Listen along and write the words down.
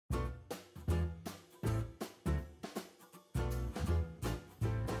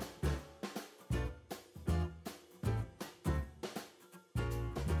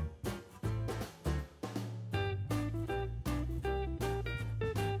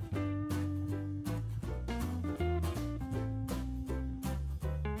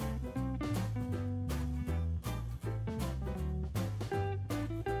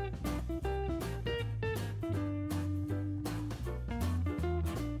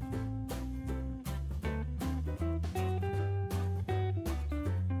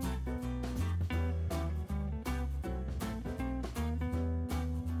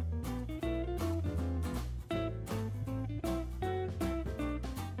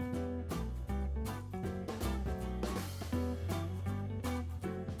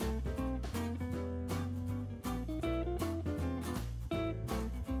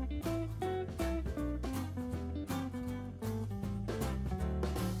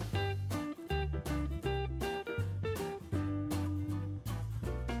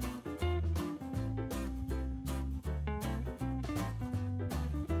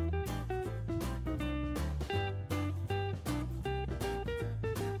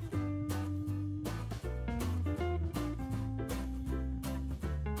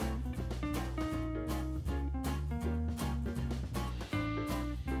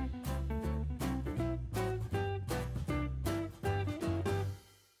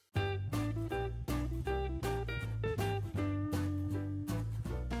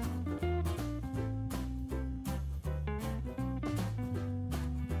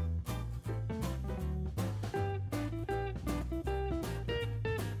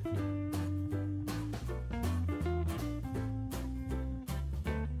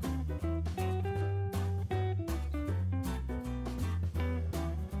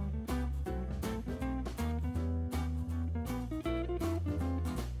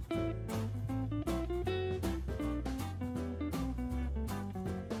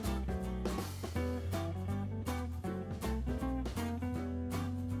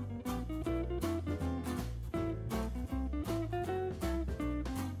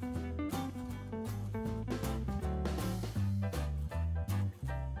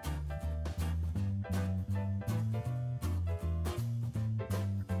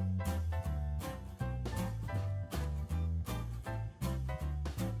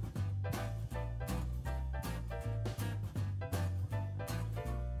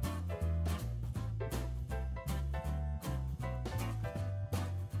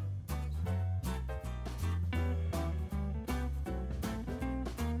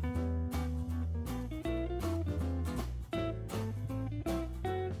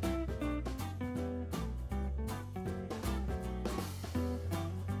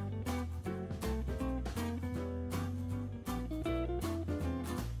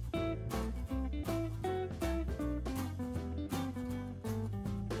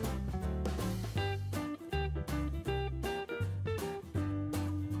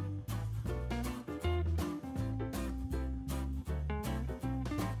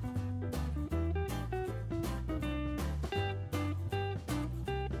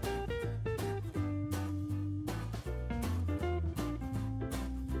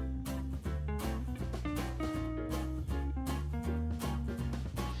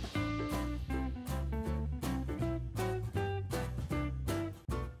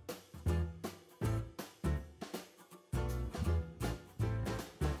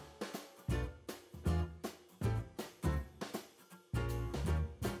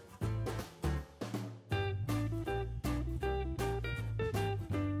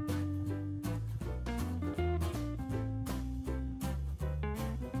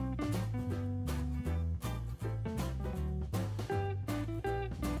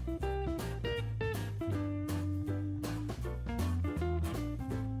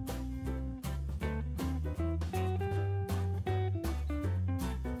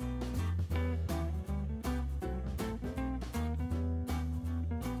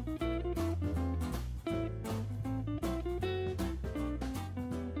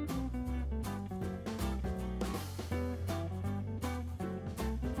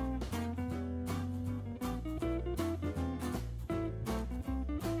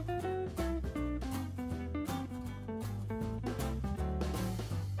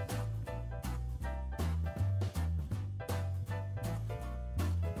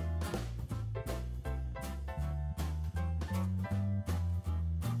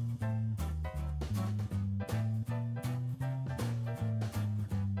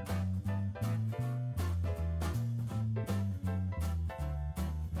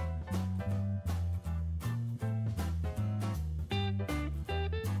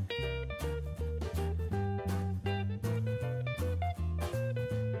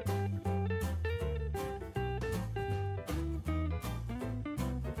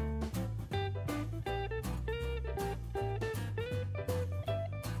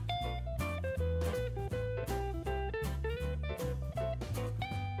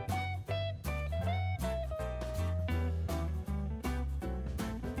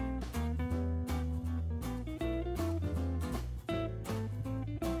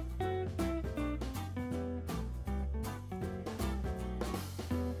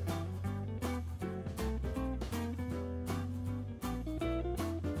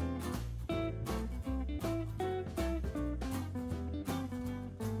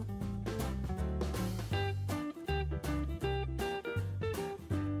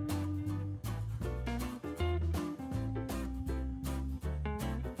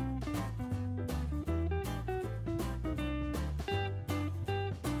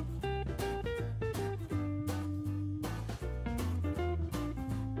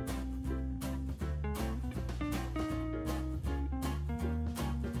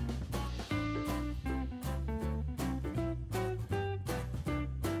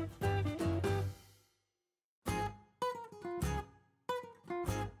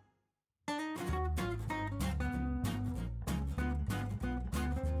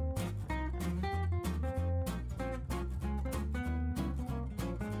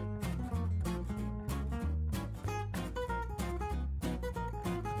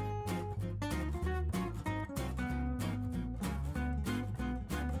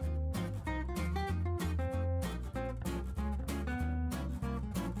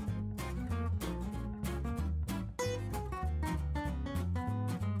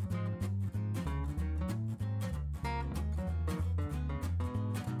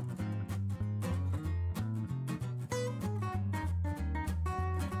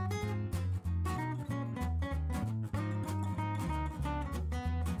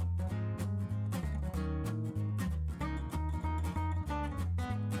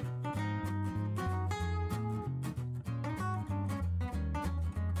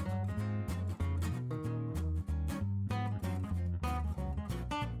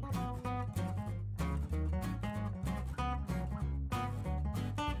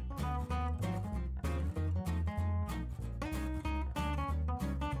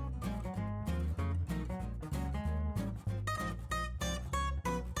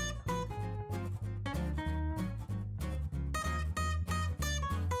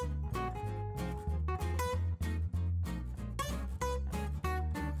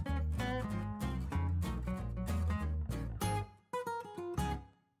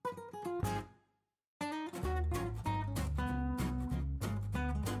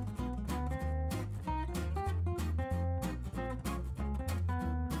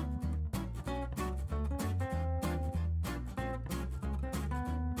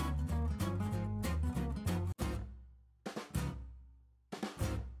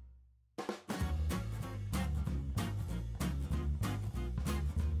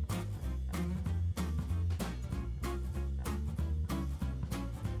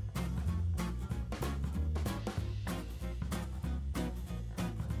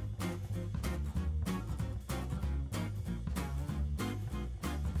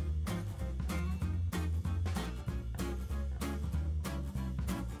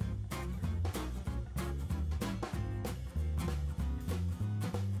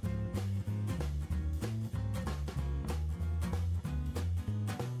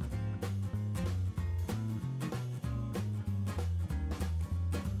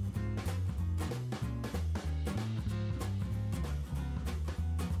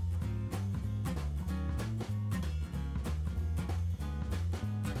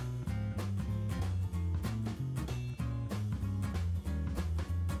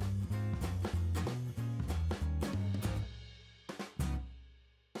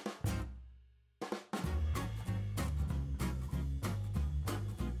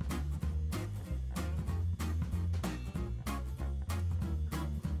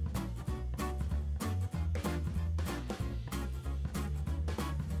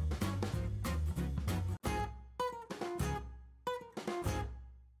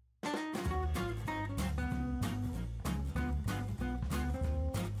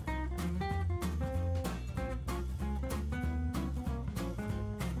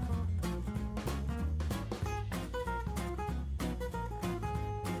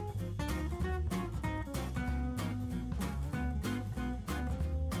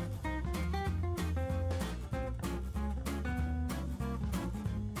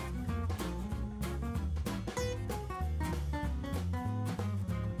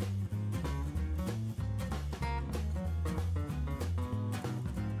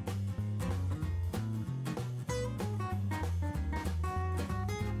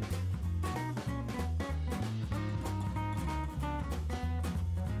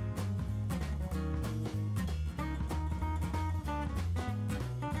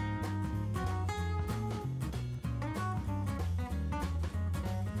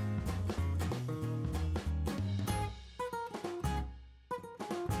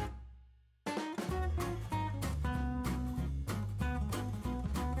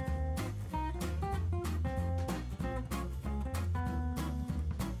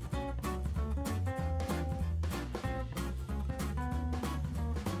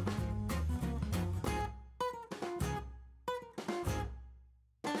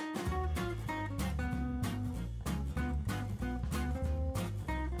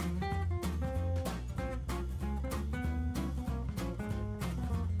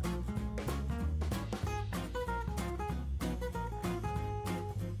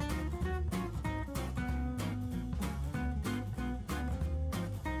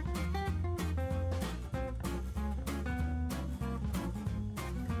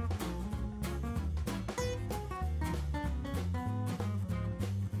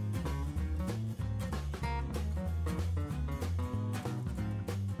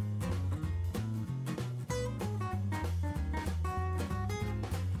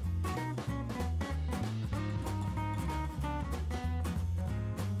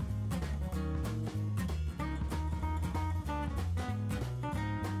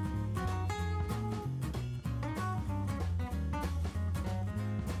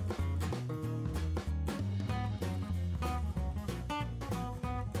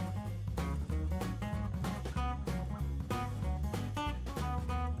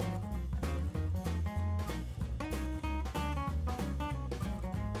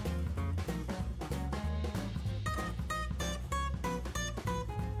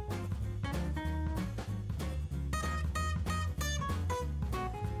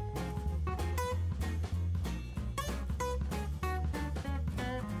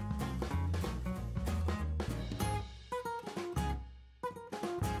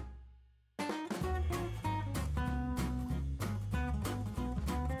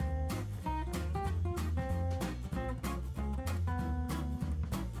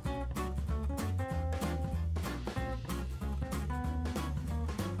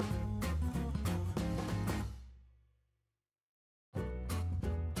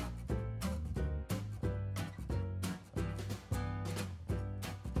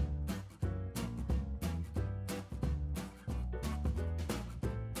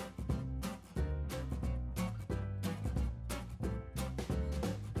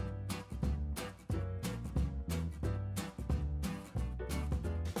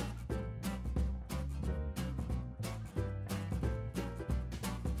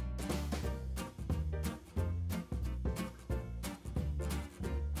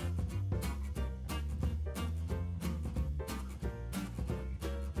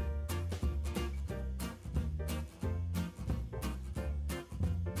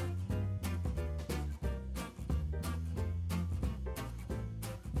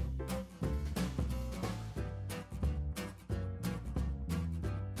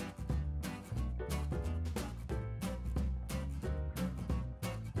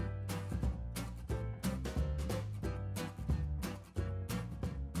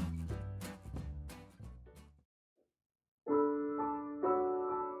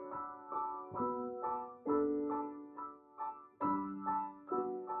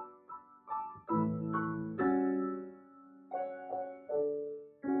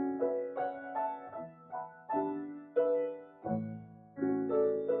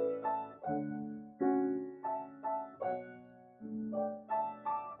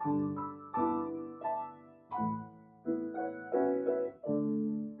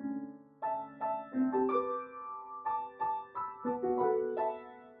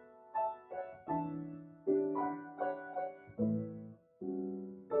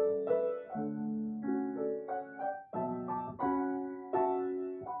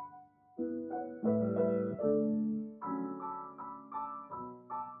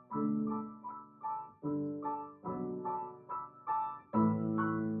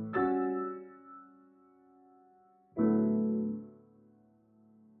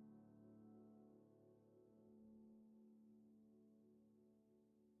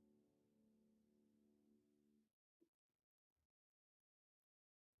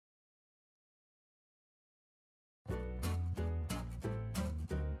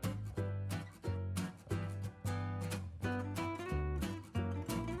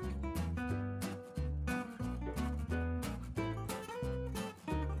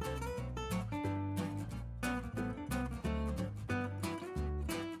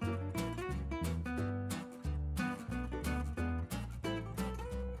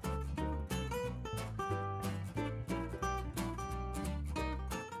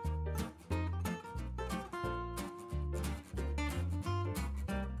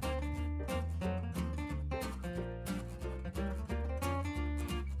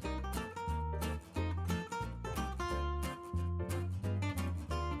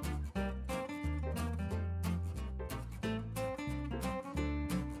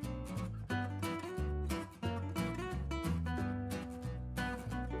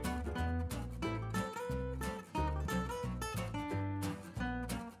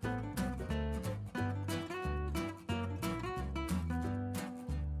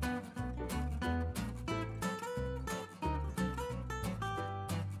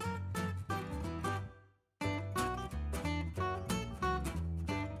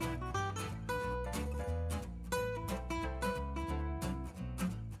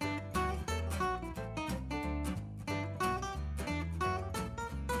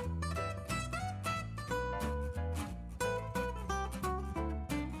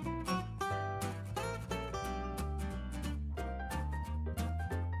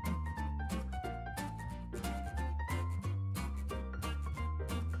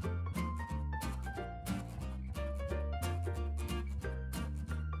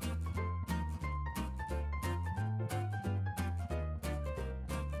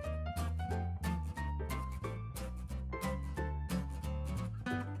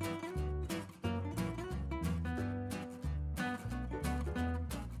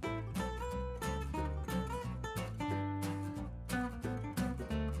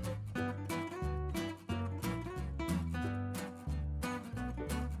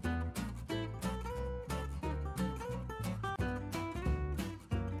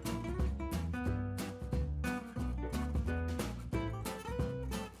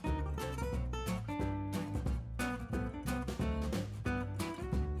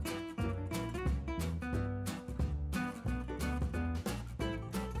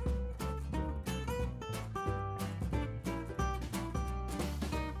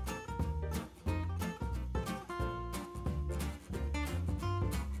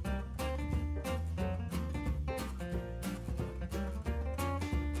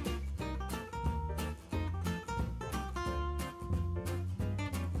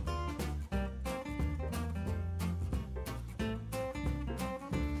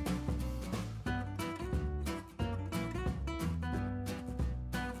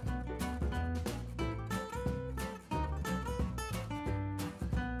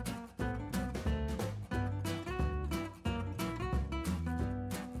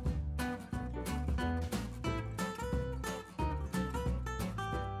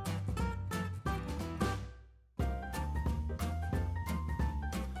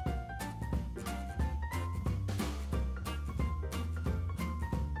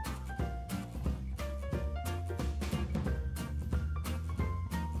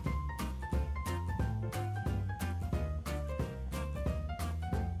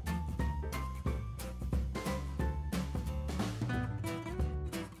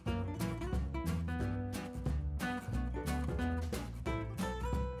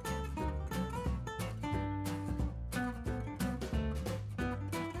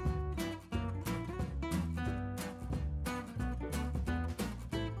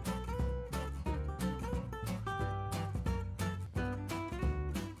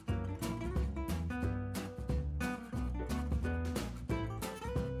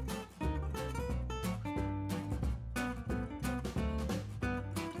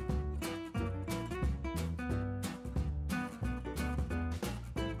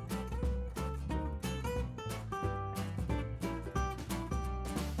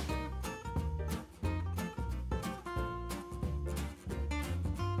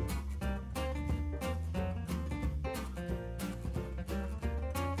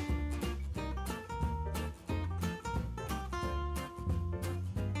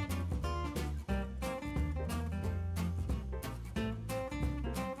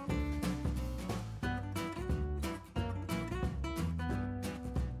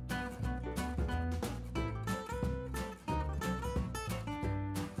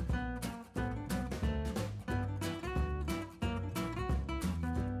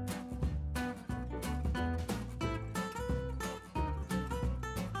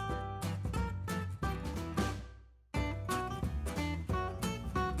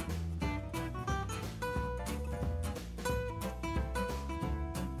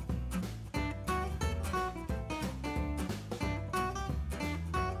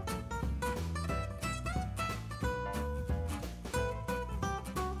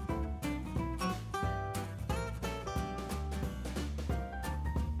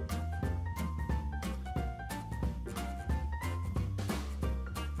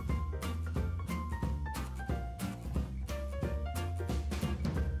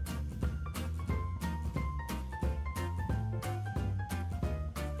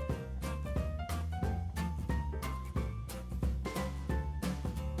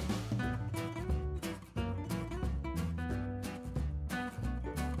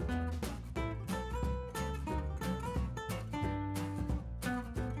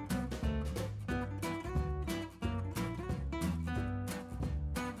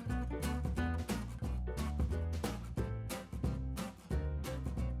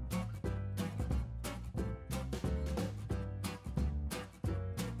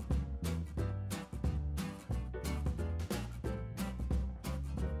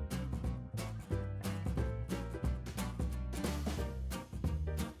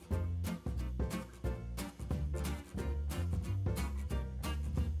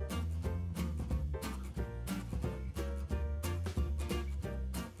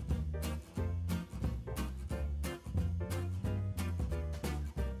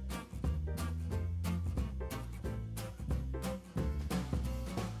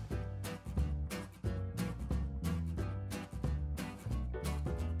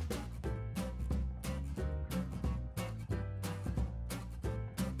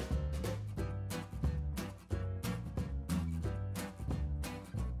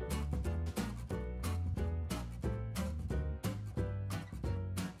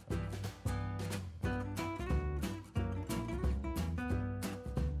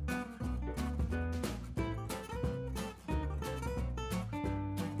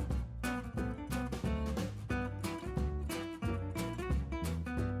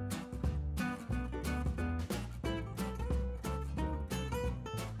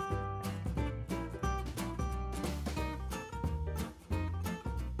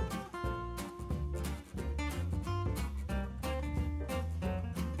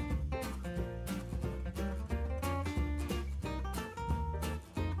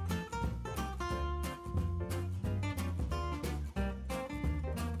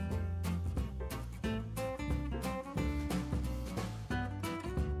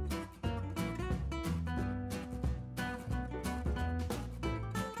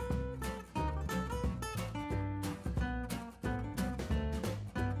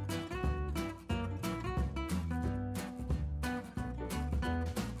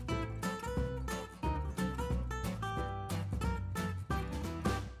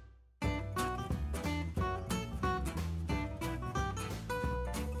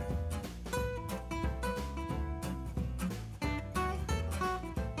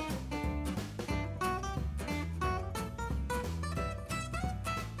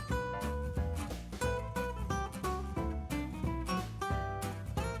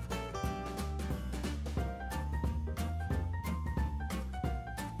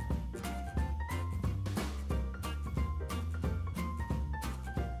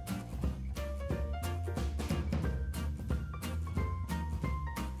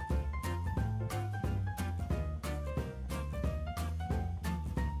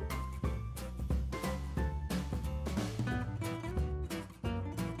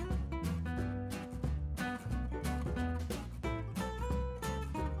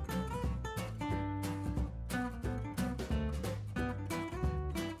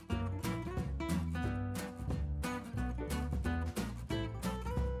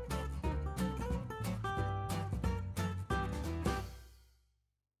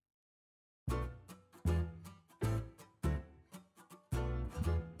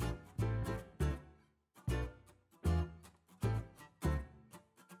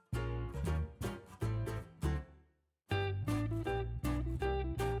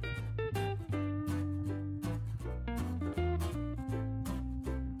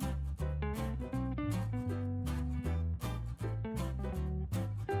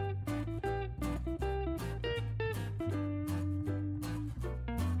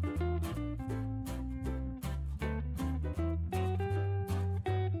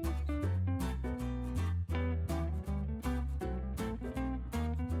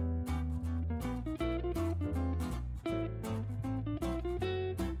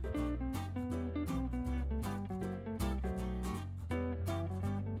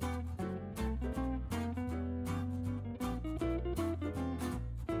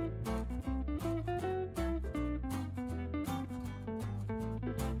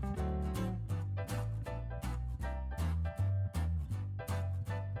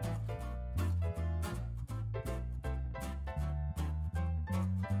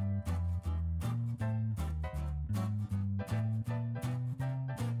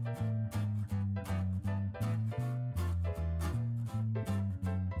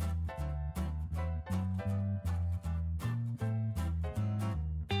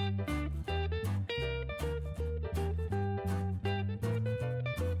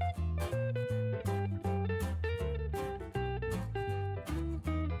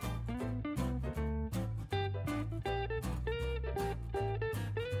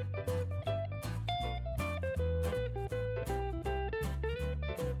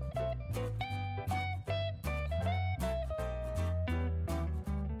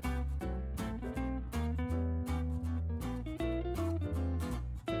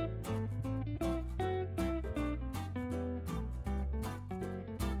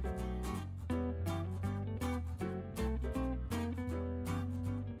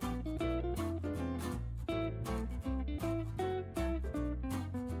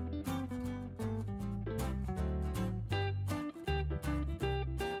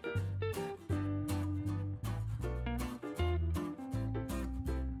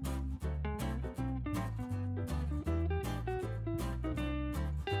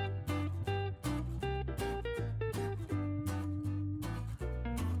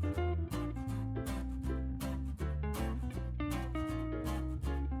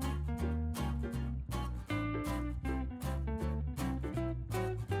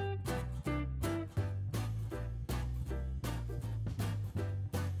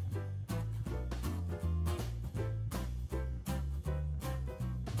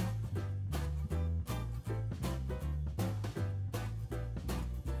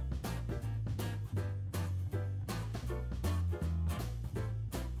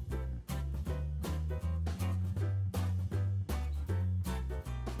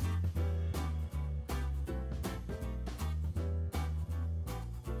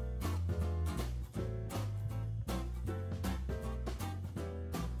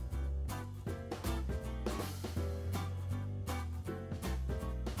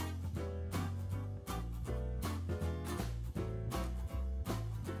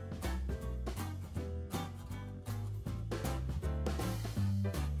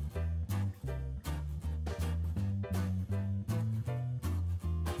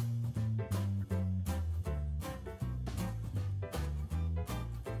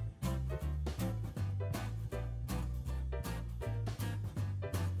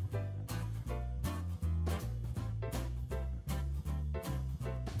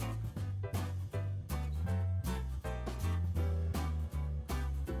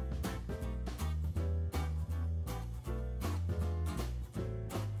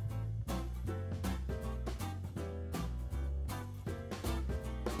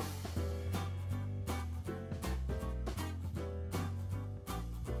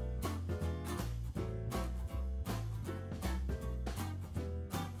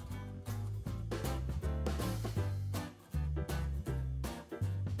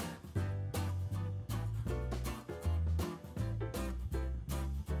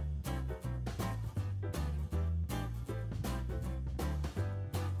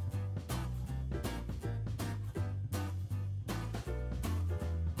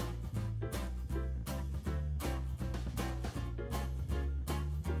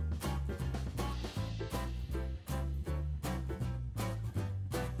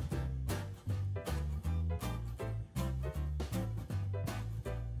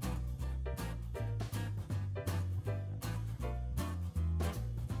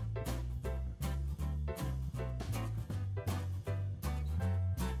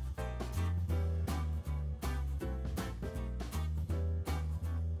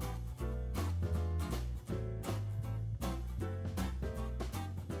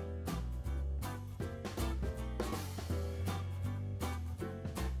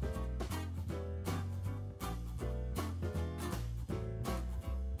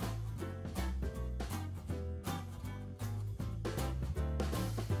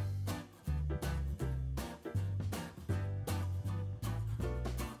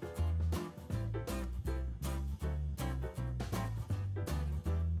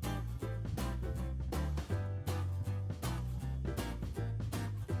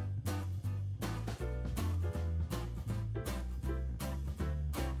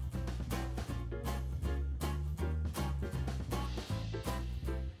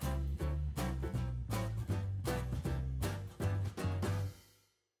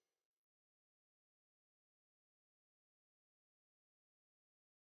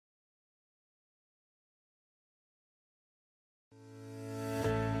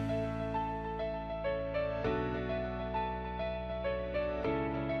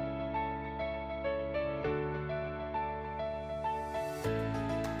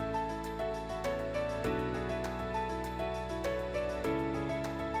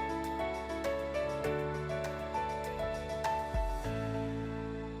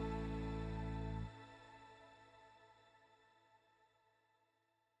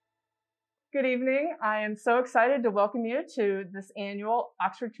Good evening. I am so excited to welcome you to this annual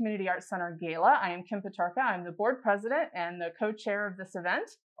Oxford Community Arts Center Gala. I am Kim Paterka. I'm the board president and the co-chair of this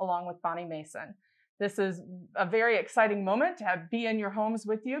event, along with Bonnie Mason. This is a very exciting moment to be in your homes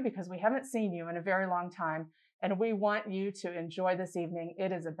with you because we haven't seen you in a very long time, and we want you to enjoy this evening.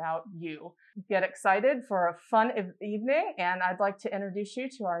 It is about you. Get excited for a fun evening, and I'd like to introduce you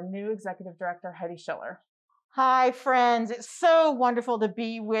to our new executive director, Heidi Schiller. Hi, friends. It's so wonderful to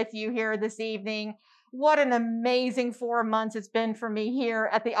be with you here this evening. What an amazing 4 months it's been for me here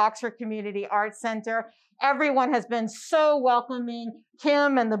at the Oxford Community Arts Center. Everyone has been so welcoming.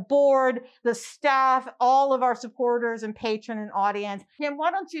 Kim and the board, the staff, all of our supporters and patron and audience. Kim, why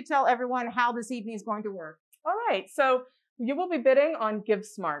don't you tell everyone how this evening is going to work? All right. So you will be bidding on Give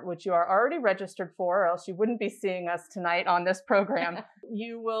Smart, which you are already registered for, or else you wouldn't be seeing us tonight on this program.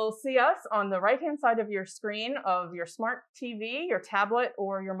 You will see us on the right-hand side of your screen of your smart TV, your tablet,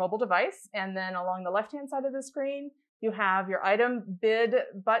 or your mobile device. And then along the left-hand side of the screen, you have your item bid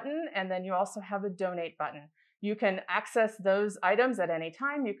button, and then you also have a donate button. You can access those items at any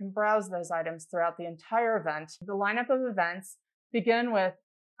time. You can browse those items throughout the entire event. The lineup of events begin with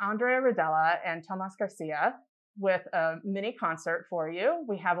Andrea Ridilla and Tomas Garcia, with a mini concert for you.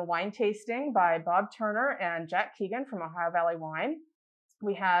 We have a wine tasting by Bob Toerner and Jack Keegan from Ohio Valley Wine.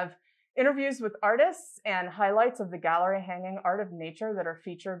 We have interviews with artists and highlights of the gallery hanging art of nature that are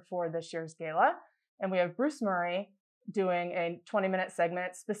featured for this year's gala. And we have Bruce Murray doing a 20-minute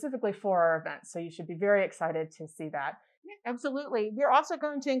segment specifically for our event. So you should be very excited to see that. Absolutely. We're also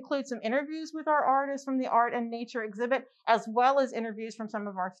going to include some interviews with our artists from the Art and Nature exhibit, as well as interviews from some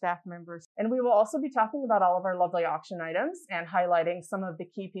of our staff members. And we will also be talking about all of our lovely auction items and highlighting some of the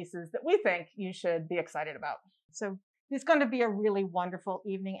key pieces that we think you should be excited about. So it's going to be a really wonderful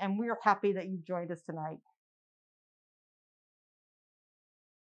evening, and we're happy that you've joined us tonight.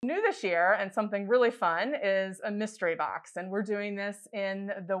 New this year, and something really fun, is a mystery box, and we're doing this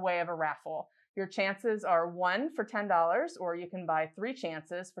in the way of a raffle. Your chances are 1 for $10, or you can buy 3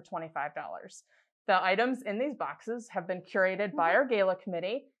 chances for $25. The items in these boxes have been curated by our gala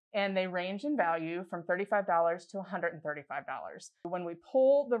committee, and they range in value from $35 to $135. When we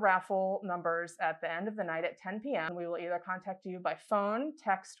pull the raffle numbers at the end of the night at 10 p.m., we will either contact you by phone,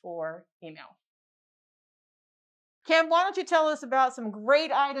 text, or email. Kim, why don't you tell us about some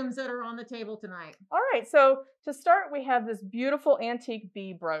great items that are on the table tonight? All right, so to start, we have this beautiful antique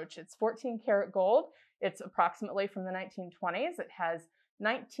bee brooch. It's 14 karat gold. It's approximately from the 1920s. It has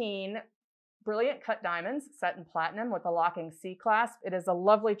 19 brilliant cut diamonds set in platinum with a locking C clasp. It is a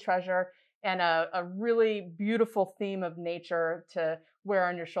lovely treasure and a really beautiful theme of nature to wear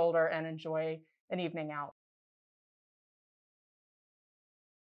on your shoulder and enjoy an evening out.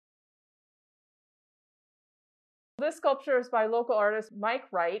 This sculpture is by local artist Mike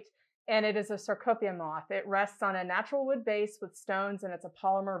Wright, and it is a Sarcopia moth. It rests on a natural wood base with stones, and it's a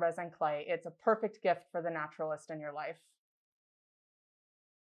polymer resin clay. It's a perfect gift for the naturalist in your life.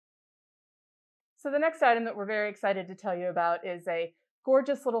 So the next item that we're very excited to tell you about is a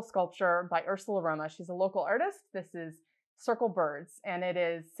gorgeous little sculpture by Ursula Roma. She's a local artist. This is Circle Birds, and it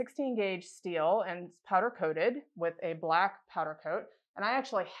is 16 gauge steel and it's powder coated with a black powder coat. And I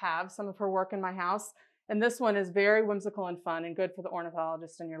actually have some of her work in my house. And this one is very whimsical and fun and good for the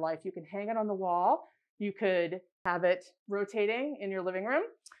ornithologist in your life. You can hang it on the wall. You could have it rotating in your living room,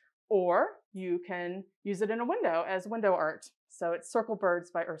 or you can use it in a window as window art. So it's Circle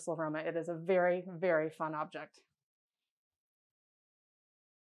Birds by Ursula Roma. It is a very, very fun object.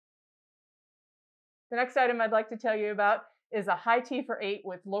 The next item I'd like to tell you about is a high tea for 8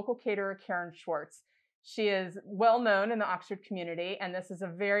 with local caterer Karen Schwartz. She is well known in the Oxford community, and this is a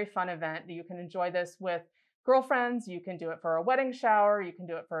very fun event. You can enjoy this with girlfriends. You can do it for a wedding shower. You can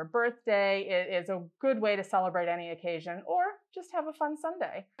do it for a birthday. It is a good way to celebrate any occasion or just have a fun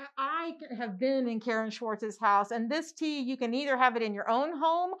Sunday. I have been in Karen Schwartz's house, and this tea, you can either have it in your own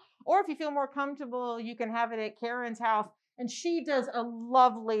home, or if you feel more comfortable, you can have it at Karen's house. And she does a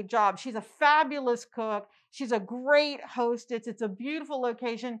lovely job. She's a fabulous cook. She's a great hostess. It's a beautiful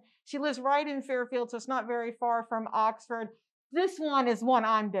location. She lives right in Fairfield, so it's not very far from Oxford. This one is one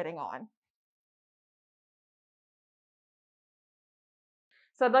I'm bidding on.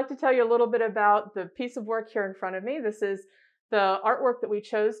 So I'd like to tell you a little bit about the piece of work here in front of me. This is the artwork that we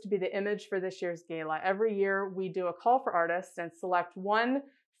chose to be the image for this year's gala. Every year we do a call for artists and select one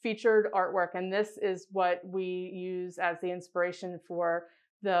featured artwork, and this is what we use as the inspiration for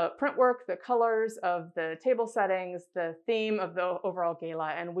the print work, the colors of the table settings, the theme of the overall gala.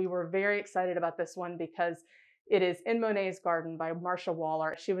 And we were very excited about this one because it is In Monet's Garden by Marcia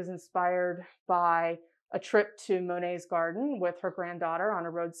Waller. She was inspired by a trip to Monet's garden with her granddaughter on a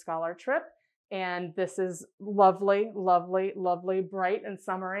Rhodes Scholar trip. And this is lovely, lovely, lovely, bright and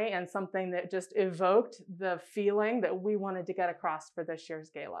summery, and something that just evoked the feeling that we wanted to get across for this year's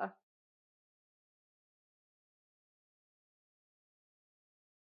gala.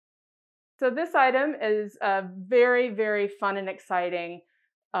 So this item is a very, very fun and exciting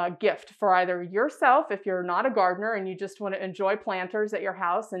gift for either yourself, if you're not a gardener and you just want to enjoy planters at your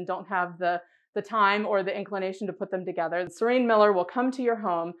house and don't have the time or the inclination to put them together. Serene Miller will come to your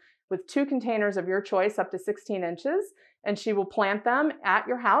home with 2 containers of your choice up to 16 inches, and she will plant them at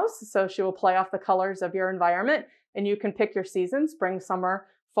your house. So she will play off the colors of your environment, and you can pick your season, spring, summer,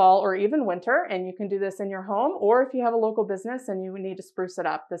 fall, or even winter, and you can do this in your home, or if you have a local business and you need to spruce it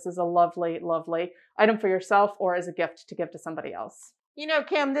up. This is a lovely, lovely item for yourself or as a gift to give to somebody else. You know,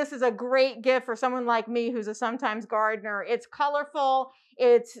 Kim, this is a great gift for someone like me who's a sometimes gardener. It's colorful,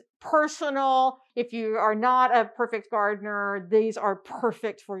 it's personal. If you are not a perfect gardener, these are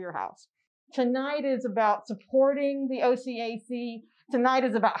perfect for your house. Tonight is about supporting the OCAC. Tonight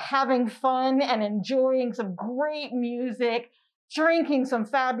is about having fun and enjoying some great music, drinking some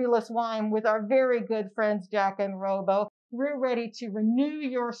fabulous wine with our very good friends, Jack and Robo. We're ready to renew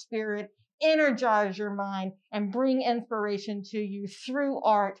your spirit, energize your mind, and bring inspiration to you through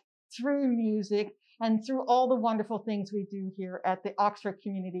art, through music, and through all the wonderful things we do here at the Oxford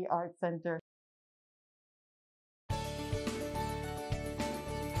Community Arts Center.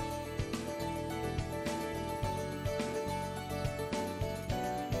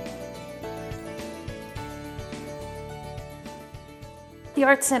 The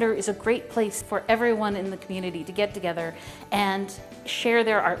Arts Center is a great place for everyone in the community to get together and share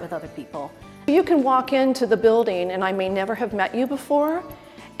their art with other people. You can walk into the building and I may never have met you before,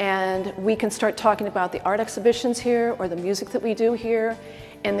 and we can start talking about the art exhibitions here or the music that we do here,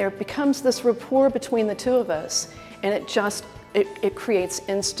 and there becomes this rapport between the two of us, and it creates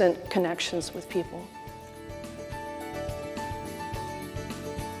instant connections with people.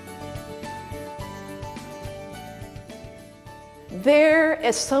 There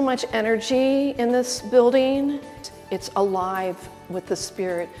is so much energy in this building. It's alive with the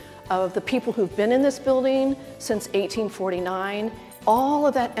spirit of the people who've been in this building since 1849. All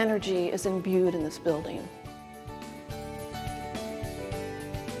of that energy is imbued in this building.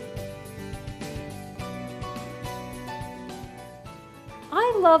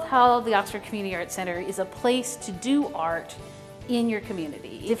 I love how the Oxford Community Arts Center is a place to do art in your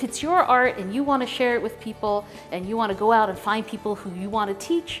community. If it's your art and you want to share it with people and you want to go out and find people who you want to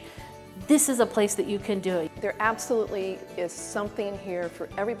teach, this is a place that you can do it. There absolutely is something here for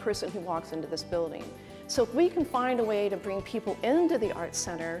every person who walks into this building. So if we can find a way to bring people into the Arts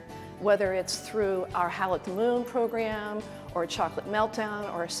Center, whether it's through our Howl at the Moon program, or Chocolate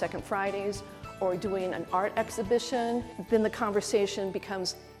Meltdown, or Second Fridays, or doing an art exhibition, then the conversation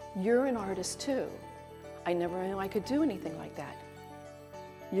becomes, you're an artist too. I never knew I could do anything like that.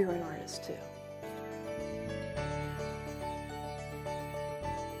 You're an artist too.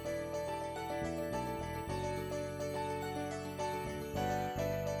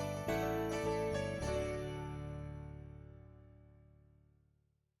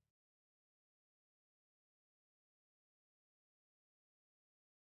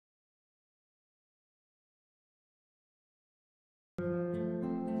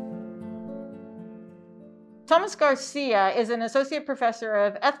 Thomas Garcia is an associate professor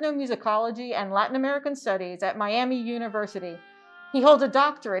of ethnomusicology and Latin American studies at Miami University. He holds a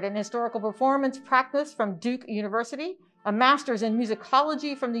doctorate in historical performance practice from Duke University, a master's in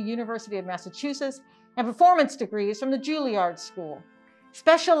musicology from the University of Massachusetts, and performance degrees from the Juilliard School.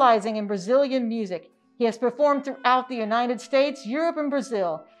 Specializing in Brazilian music, he has performed throughout the United States, Europe, and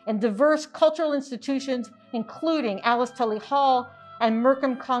Brazil in diverse cultural institutions, including Alice Tully Hall and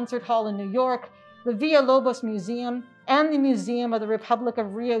Merkham Concert Hall in New York, the Villa-Lobos Museum, and the Museum of the Republic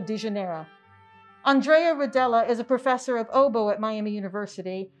of Rio de Janeiro. Andrea Ridilla is a professor of oboe at Miami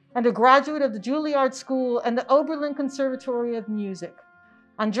University and a graduate of the Juilliard School and the Oberlin Conservatory of Music.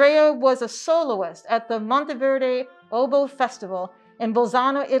 Andrea was a soloist at the Monteverde Oboe Festival in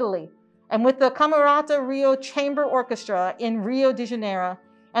Bolzano, Italy, and with the Camerata Rio Chamber Orchestra in Rio de Janeiro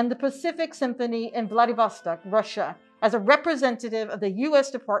and the Pacific Symphony in Vladivostok, Russia, as a representative of the U.S.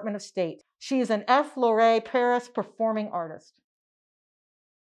 Department of State. She is an F. Laureate Paris performing artist.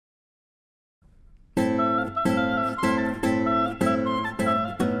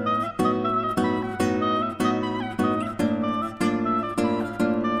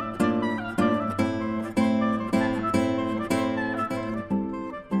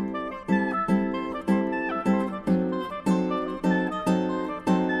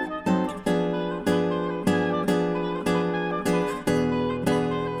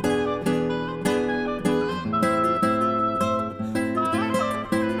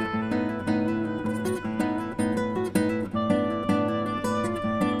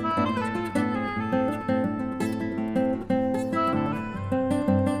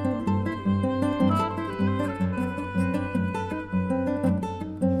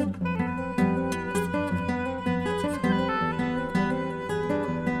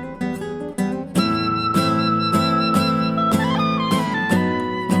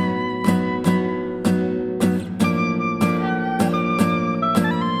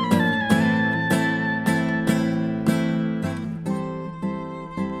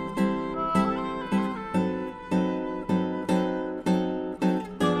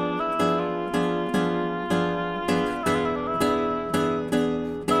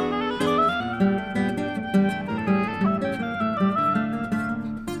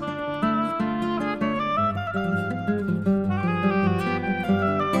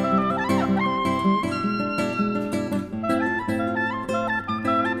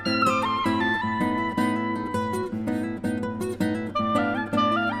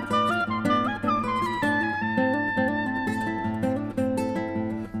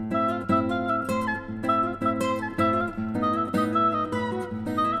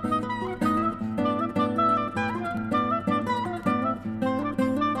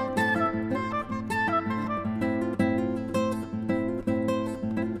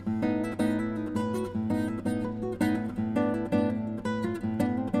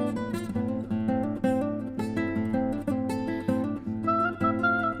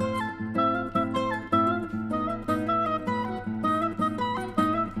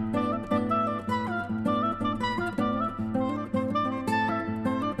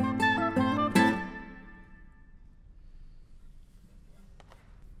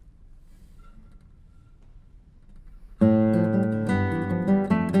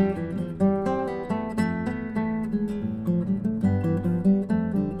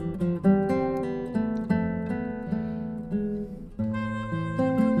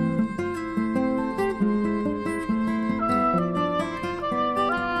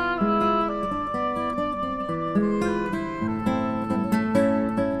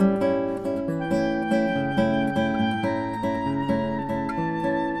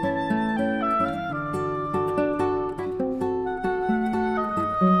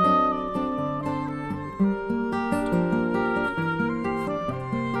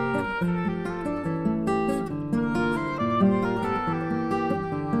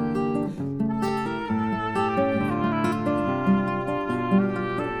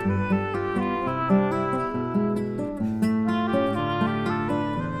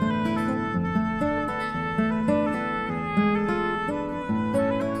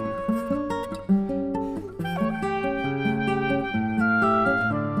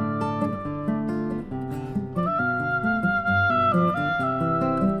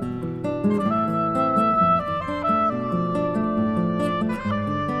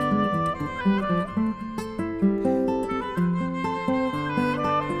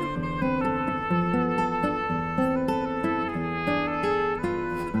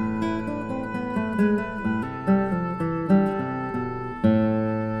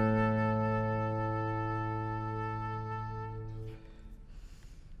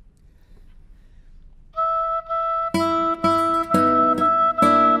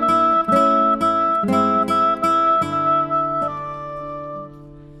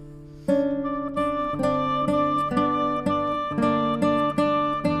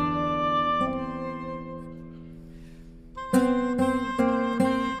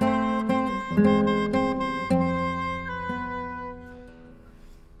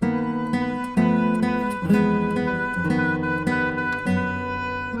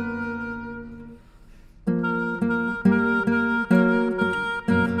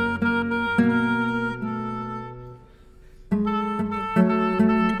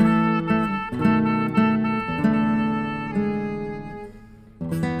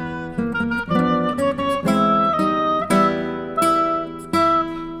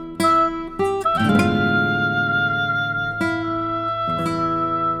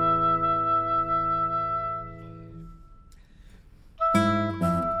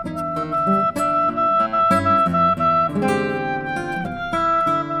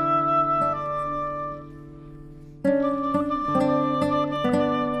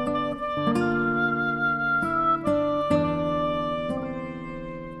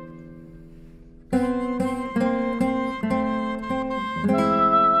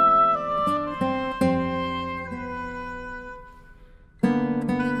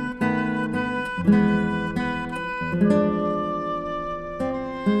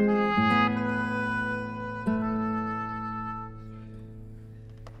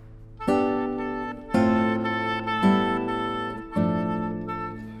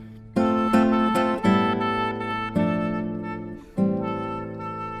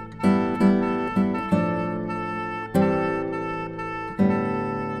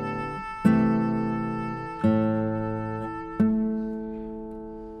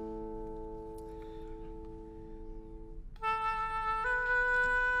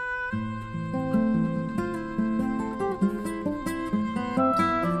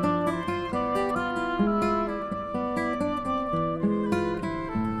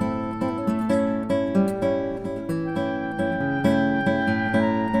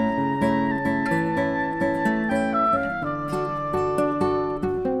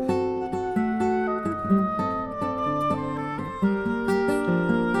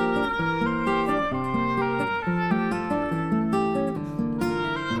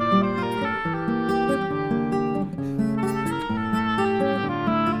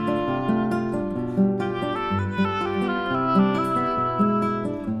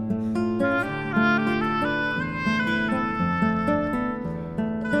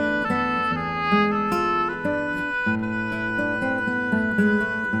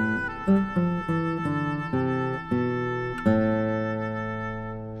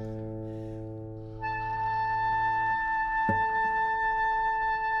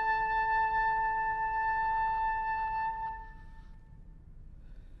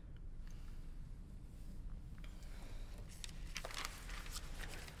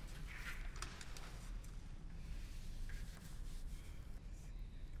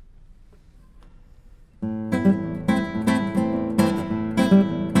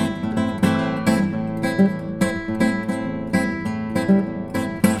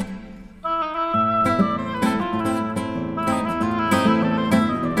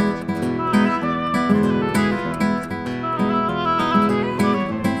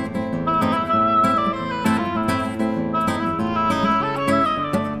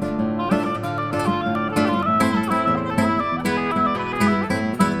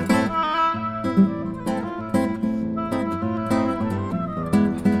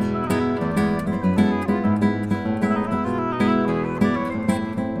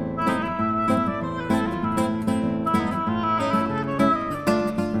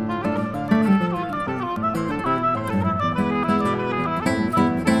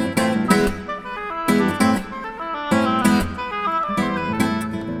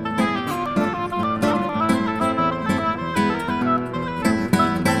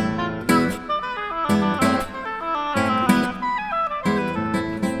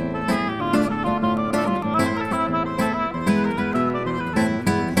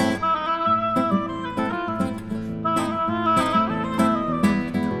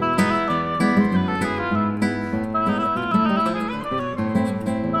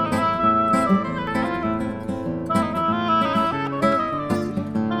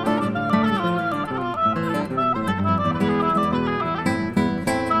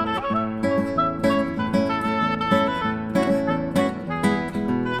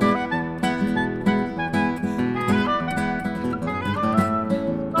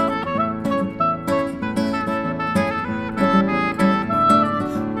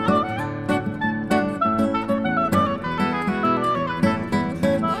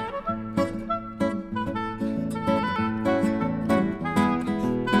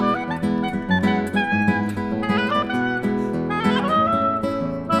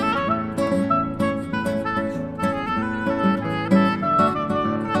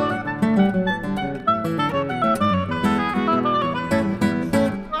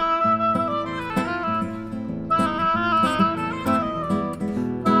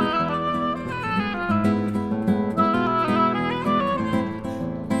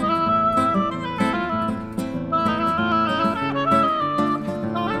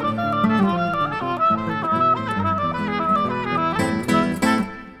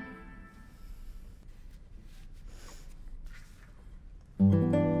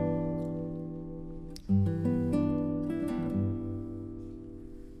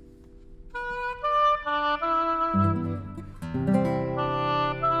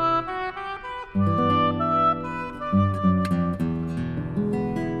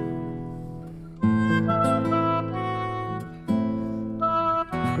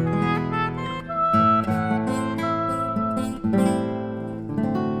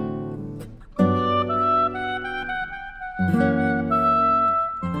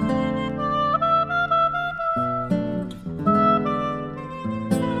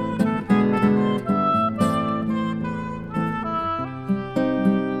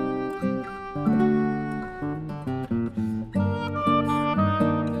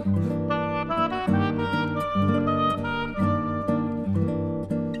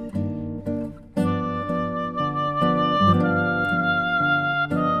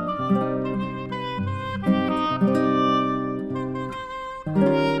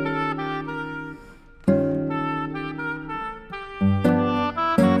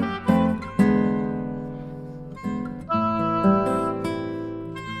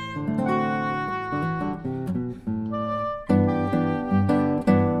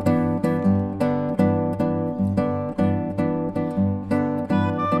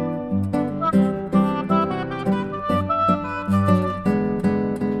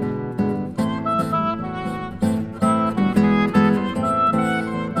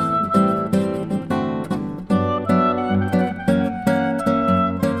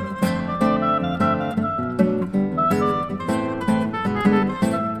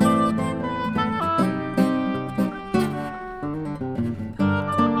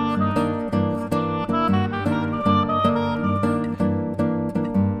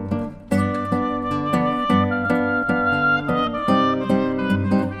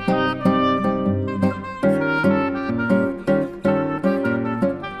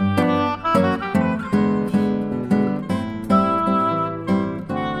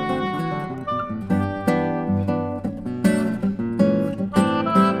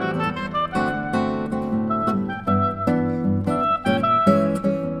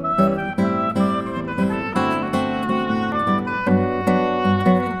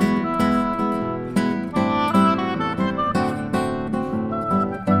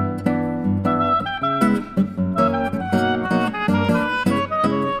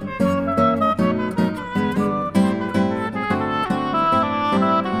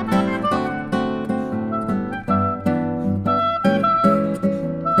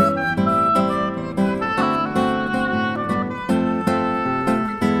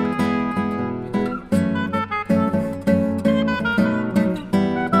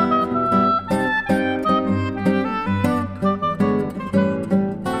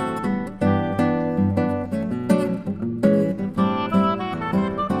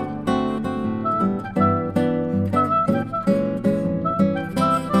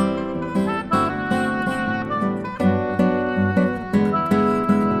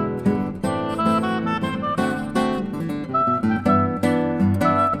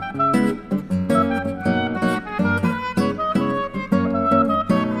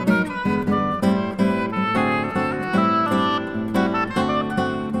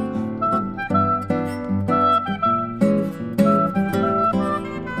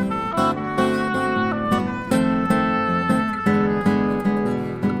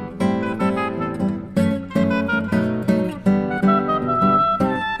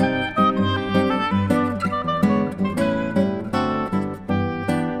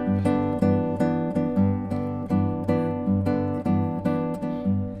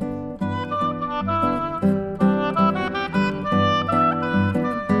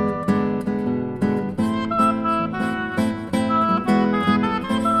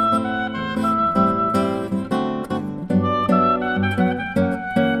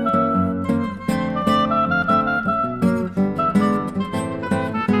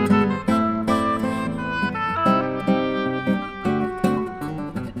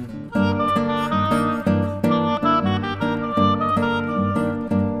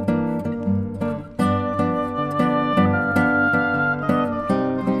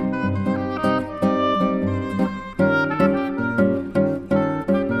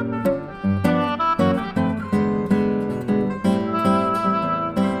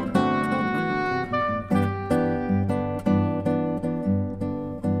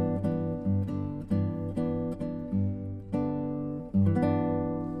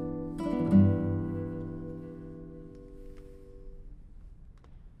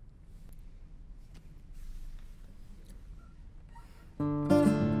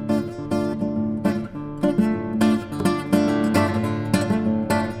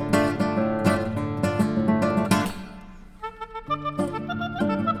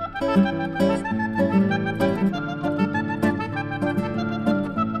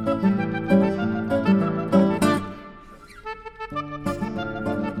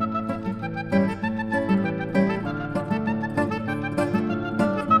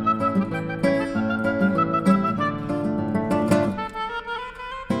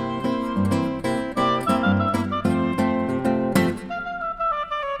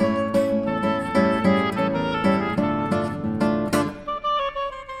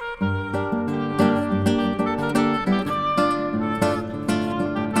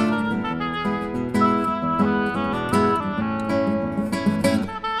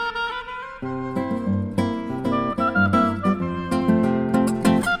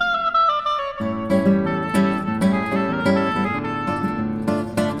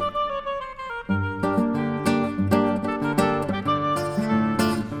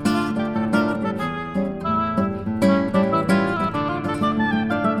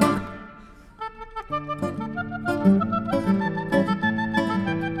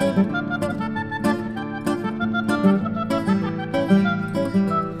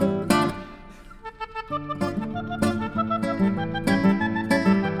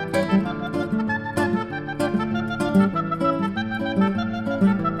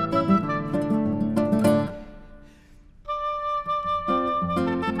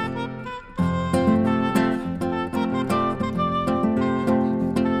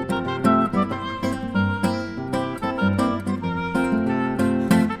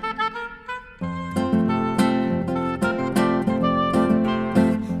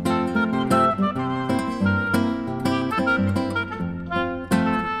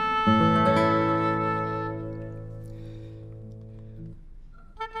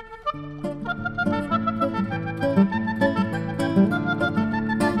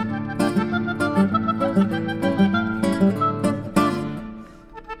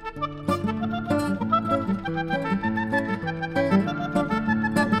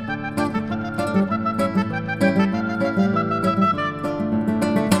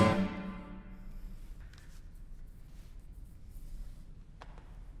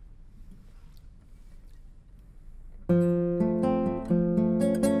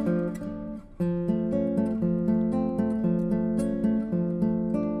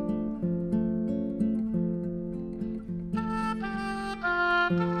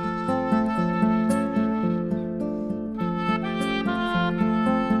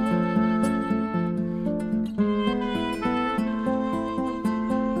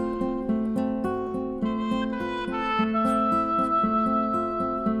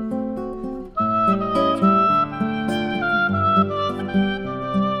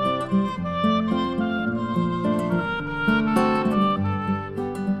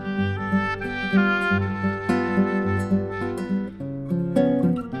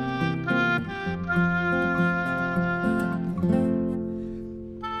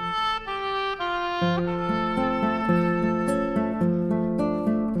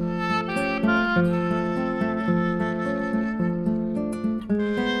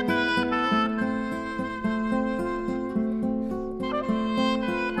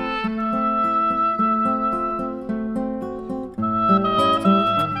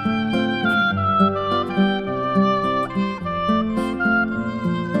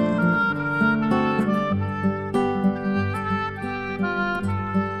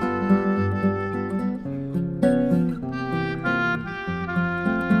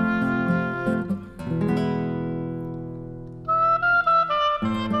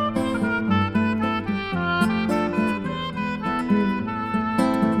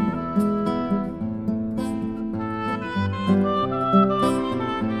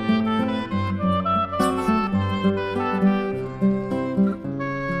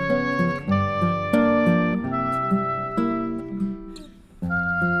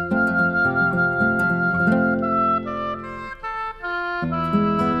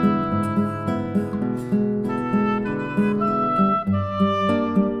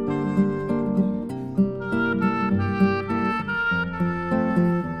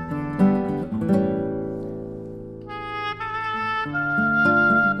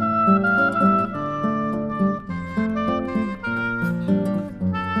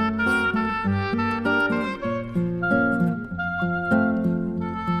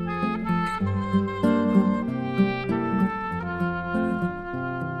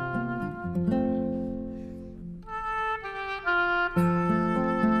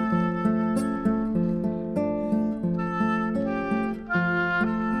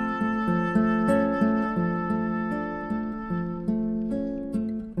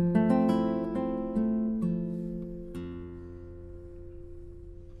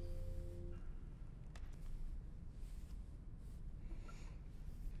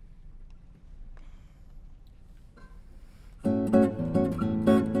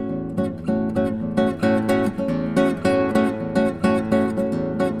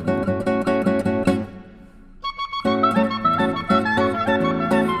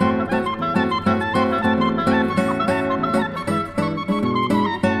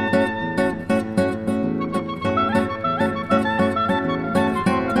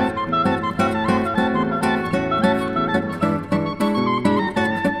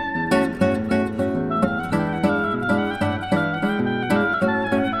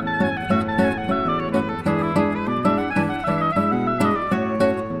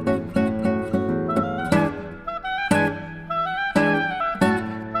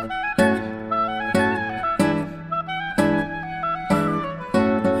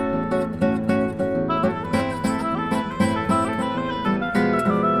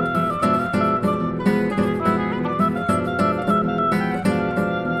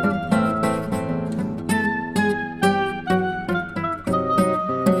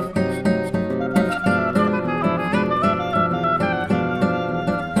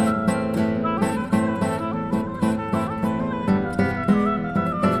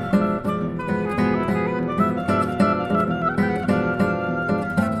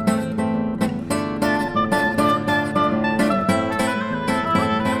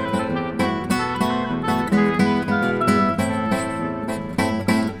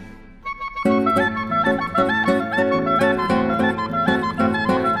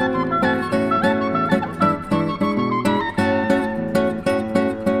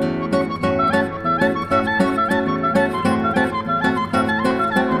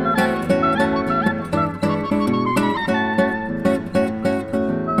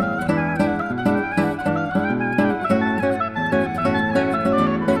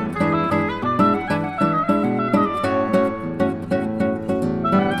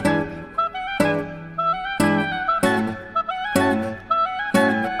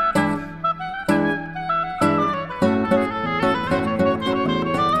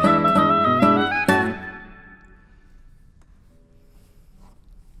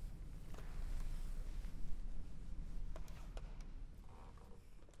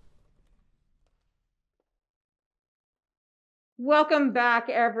 Welcome back,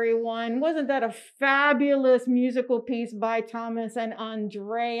 everyone. Wasn't that a fabulous musical piece by Thomas and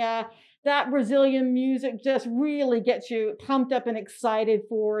Andrea? That Brazilian music just really gets you pumped up and excited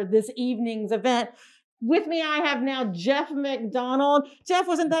for this evening's event. With me, I have now Jeff McDonald. Jeff,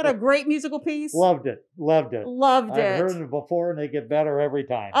 wasn't that a great musical piece? Loved it. Loved it. Loved it. I've heard it before, and they get better every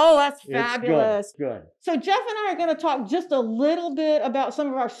time. Oh, that's fabulous. It's good. So Jeff and I are going to talk just a little bit about some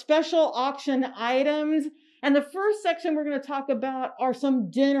of our special auction items. And the first section we're going to talk about are some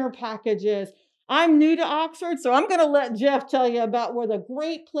dinner packages. I'm new to Oxford, so I'm going to let Jeff tell you about where the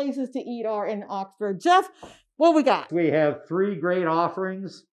great places to eat are in Oxford. Jeff, what we got? We have 3 great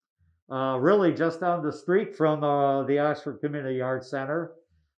offerings, really just down the street from the Oxford Community Arts Center.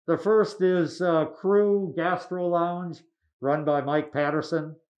 The first is Crew Gastro Lounge, run by Mike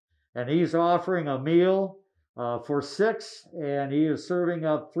Patterson, and he's offering a meal for 6, and he is serving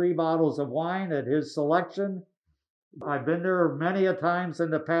up 3 bottles of wine at his selection. I've been there many a times in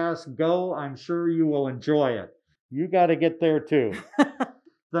the past. Go, I'm sure you will enjoy it. You got to get there too.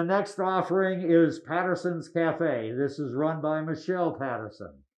 The next offering is Patterson's Cafe. This is run by Michelle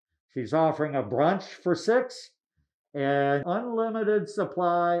Patterson. She's offering a brunch for 6 and unlimited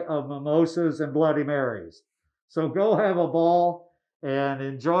supply of mimosas and Bloody Marys. So go have a ball and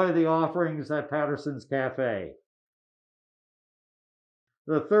enjoy the offerings at Patterson's Cafe.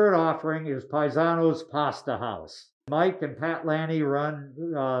 The third offering is Paisano's Pasta House. Mike and Pat Lanny run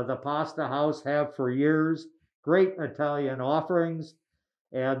the Pasta House, have for years. Great Italian offerings.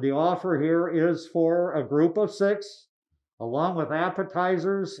 And the offer here is for a group of 6, along with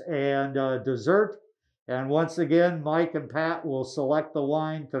appetizers and dessert. And once again, Mike and Pat will select the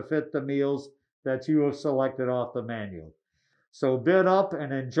wine to fit the meals that you have selected off the menu. So bid up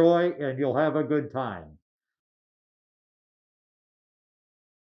and enjoy, and you'll have a good time.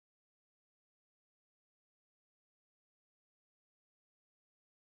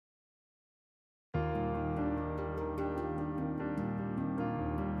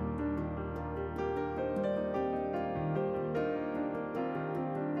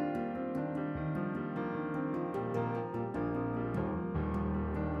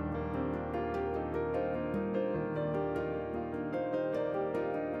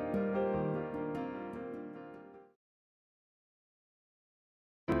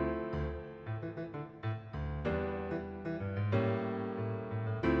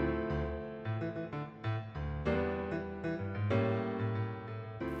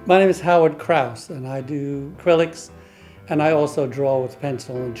 My name is Howard Krauss, and I do acrylics, and I also draw with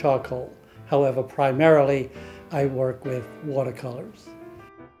pencil and charcoal. However, primarily, I work with watercolors.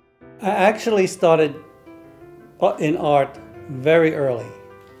 I actually started in art very early,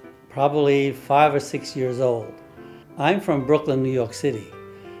 probably 5 or 6 years old. I'm from Brooklyn, New York City,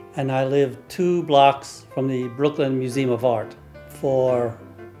 and I lived 2 blocks from the Brooklyn Museum of Art for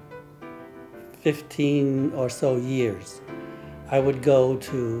 15 or so years. I would go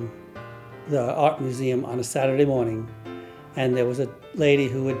to the art museum on a Saturday morning, and there was a lady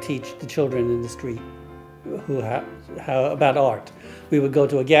who would teach the children in the street about art. We would go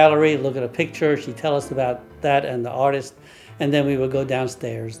to a gallery, look at a picture, she'd tell us about that and the artist, and then we would go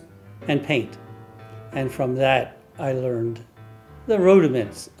downstairs and paint. And from that, I learned the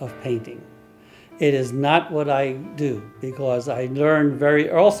rudiments of painting. It is not what I do, because I learned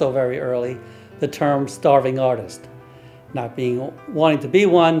also very early the term starving artist. Not wanting to be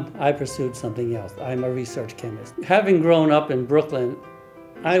one, I pursued something else. I'm a research chemist. Having grown up in Brooklyn,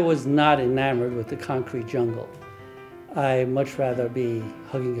 I was not enamored with the concrete jungle. I much rather be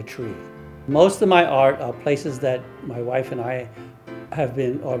hugging a tree. Most of my art are places that my wife and I have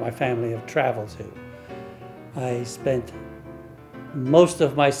been, or my family have traveled to. I spent most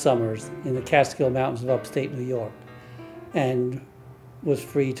of my summers in the Catskill Mountains of upstate New York and was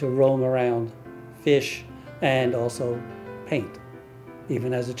free to roam around, fish, and also paint,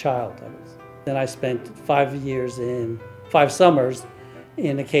 even as a child. Then I spent 5 summers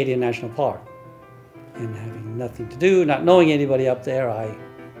in Acadia National Park. And having nothing to do, not knowing anybody up there, I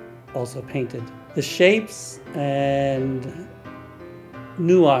also painted. The shapes and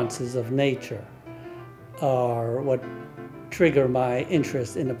nuances of nature are what trigger my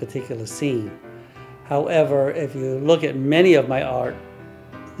interest in a particular scene. However, if you look at many of my art,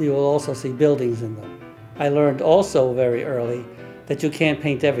 you will also see buildings in them. I learned also very early that you can't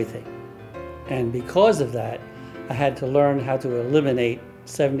paint everything. And because of that, I had to learn how to eliminate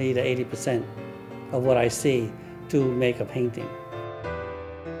 70 to 80% of what I see to make a painting.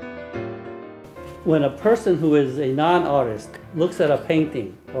 When a person who is a non-artist looks at a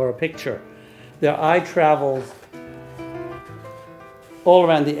painting or a picture, their eye travels all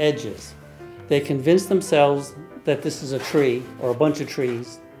around the edges. They convince themselves that this is a tree or a bunch of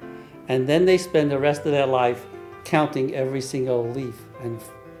trees, and then they spend the rest of their life counting every single leaf and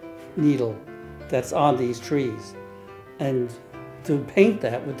needle that's on these trees. And to paint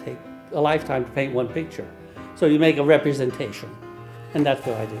that would take a lifetime to paint one picture. So you make a representation, and that's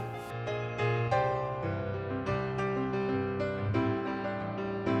what I do.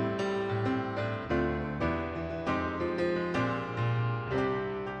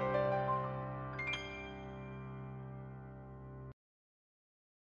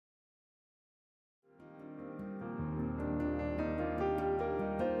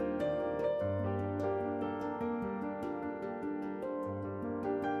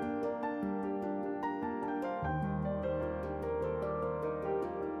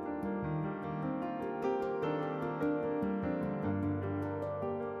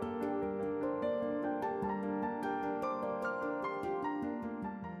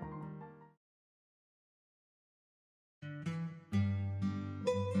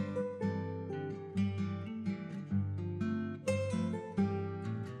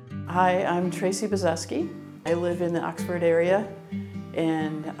 Hi, I'm Tracy Bezesky. I live in the Oxford area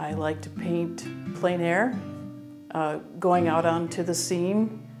and I like to paint plein air, going out onto the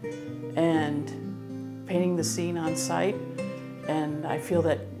scene and painting the scene on site. And I feel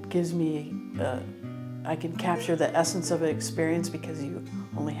that gives me, I can capture the essence of an experience because you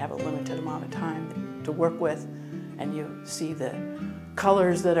only have a limited amount of time to work with, and you see the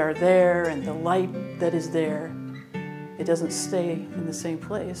colors that are there and the light that is there. It doesn't stay in the same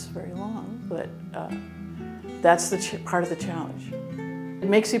place very long, but that's the part of the challenge. It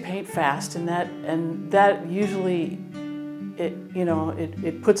makes you paint fast, and that usually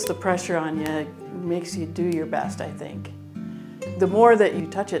it puts the pressure on you. It makes you do your best, I think. The more that you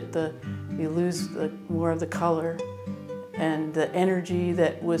touch it, you lose more of the color and the energy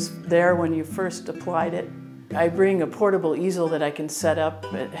that was there when you first applied it. I bring a portable easel that I can set up.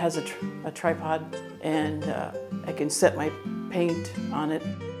 It has a tripod, and I can set my paint on it.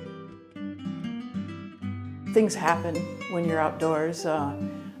 Things happen when you're outdoors.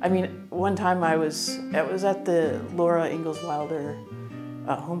 I mean, one time I was at the Laura Ingalls Wilder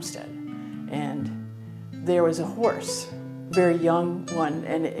homestead, and there was a horse, very young one,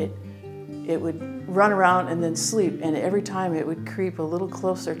 and it would run around and then sleep, and every time it would creep a little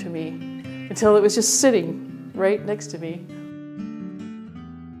closer to me until it was just sitting right next to me.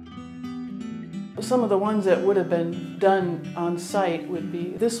 Some of the ones that would have been done on site would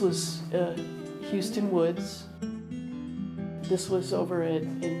be, this was Houston Woods. This was over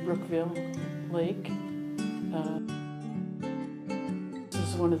in Brookville Lake. This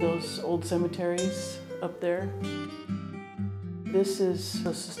is one of those old cemeteries up there. This is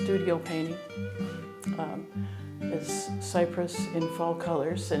a studio painting. It's cypress in fall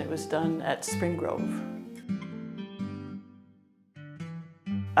colors, and it was done at Spring Grove.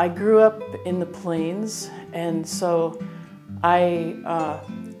 I grew up in the plains, and so I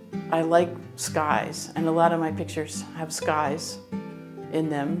like skies, and a lot of my pictures have skies in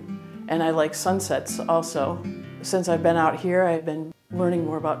them, and I like sunsets also. Since I've been out here, I've been learning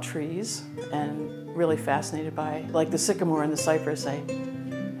more about trees and really fascinated by, like the sycamore and the cypress. I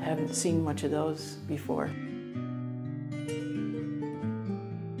haven't seen much of those before.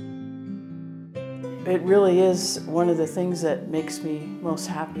 It really is one of the things that makes me most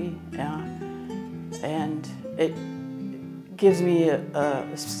happy, and it gives me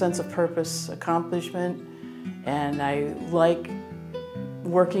a sense of purpose, accomplishment, and I like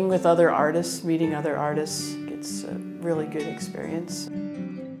working with other artists, meeting other artists. It's a really good experience.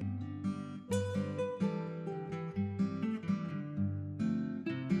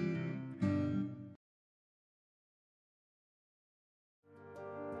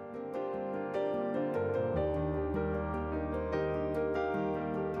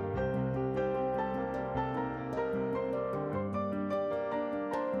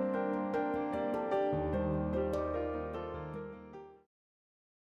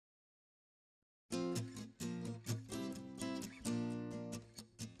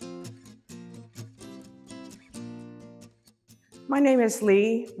 My name is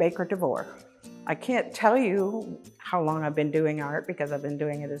Lee Baker DeVore. I can't tell you how long I've been doing art because I've been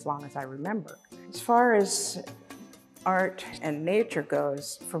doing it as long as I remember. As far as art and nature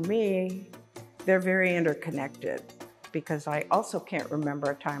goes, for me, they're very interconnected because I also can't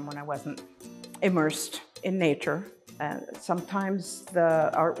remember a time when I wasn't immersed in nature. Sometimes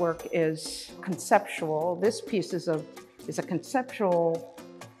the artwork is conceptual. This piece is a conceptual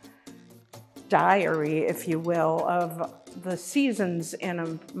diary, if you will, of the seasons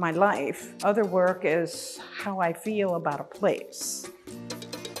in my life. Other work is how I feel about a place.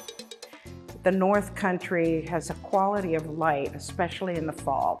 The North Country has a quality of light, especially in the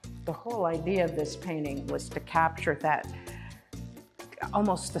fall. The whole idea of this painting was to capture that,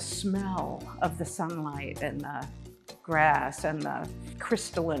 almost the smell of the sunlight and the grass and the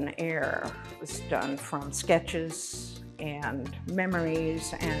crystalline air. It was done from sketches and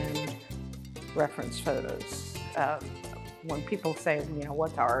memories and reference photos. When people say,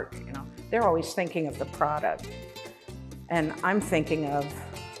 what's art, they're always thinking of the product. And I'm thinking of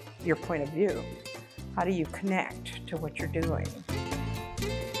your point of view. How do you connect to what you're doing?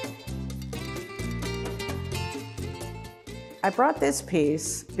 I brought this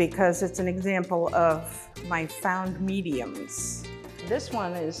piece because it's an example of my found mediums. This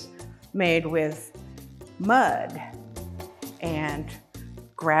one is made with mud and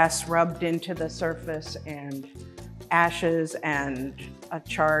grass rubbed into the surface and ashes and a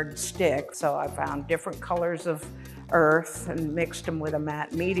charred stick. So I found different colors of earth and mixed them with a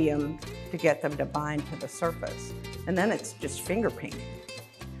matte medium to get them to bind to the surface. And then it's just finger painting.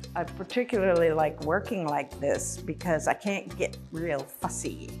 I particularly like working like this because I can't get real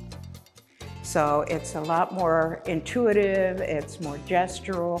fussy. So it's a lot more intuitive, it's more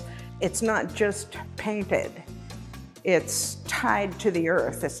gestural. It's not just painted, it's tied to the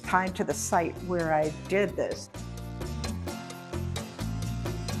earth, it's tied to the site where I did this.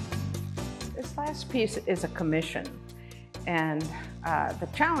 This last piece is a commission. And the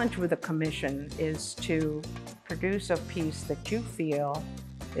challenge with a commission is to produce a piece that you feel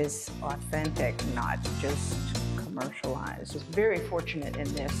is authentic, not just commercialized. I was very fortunate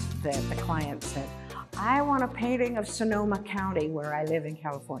in this that the client said, I want a painting of Sonoma County where I live in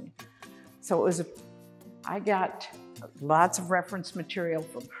California. So I got lots of reference material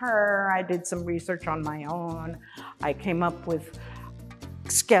from her. I did some research on my own. I came up with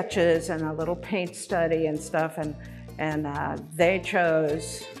sketches and a little paint study and stuff, and they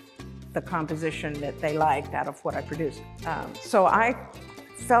chose the composition that they liked out of what I produced. So I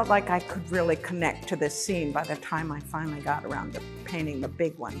felt like I could really connect to this scene by the time I finally got around to painting the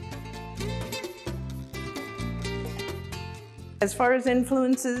big one. As far as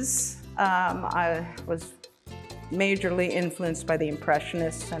influences, I was majorly influenced by the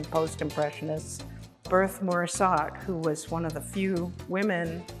Impressionists and Post-Impressionists. Berthe Morisot, who was one of the few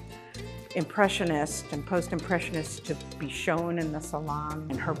women Impressionists and Post-Impressionists to be shown in the salon,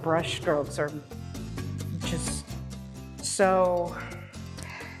 and her brush strokes are just so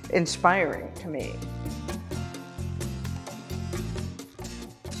inspiring to me.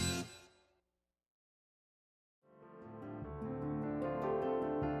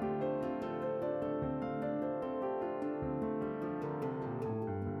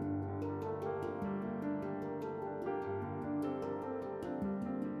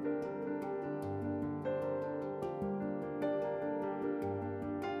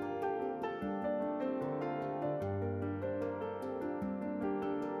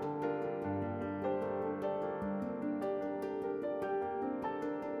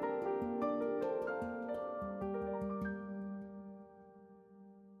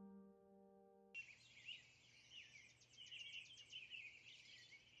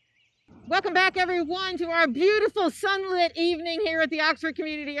 Welcome back, everyone, to our beautiful sunlit evening here at the Oxford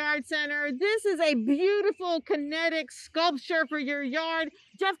Community Arts Center. This is a beautiful kinetic sculpture for your yard.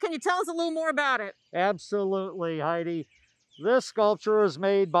 Jeff, can you tell us a little more about it? Absolutely, Heidi. This sculpture is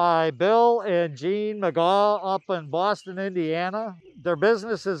made by Bill and Jean McGaw up in Boston, Indiana. Their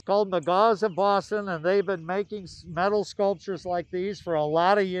business is called McGaw's of Boston, and they've been making metal sculptures like these for a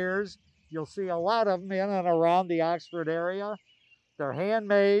lot of years. You'll see a lot of them in and around the Oxford area. They're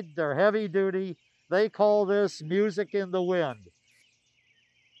handmade, they're heavy duty. They call this music in the wind.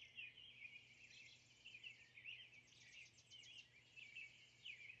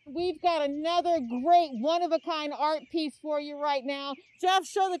 We've got another great one-of-a-kind art piece for you right now. Jeff,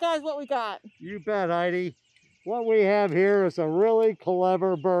 show the guys what we got. You bet, Heidi. What we have here is a really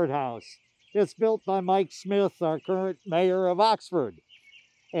clever birdhouse. It's built by Mike Smith, our current mayor of Oxford.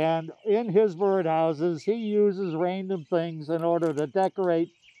 And in his birdhouses, he uses random things in order to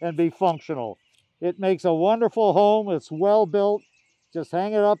decorate and be functional. It makes a wonderful home. It's well built. Just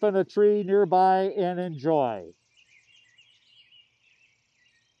hang it up in a tree nearby and enjoy.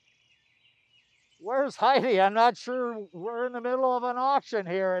 Where's Heidi? I'm not sure. We're in the middle of an auction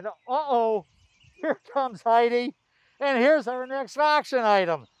here. And uh-oh, here comes Heidi. And here's our next auction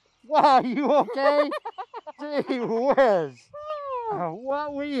item. Wow, you okay? Gee whiz.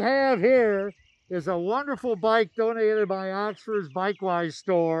 What we have here is a wonderful bike donated by Oxford's Bikewise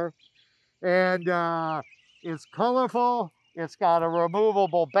store. And it's colorful. It's got a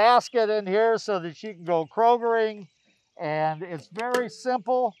removable basket in here so that you can go Krogering. And it's very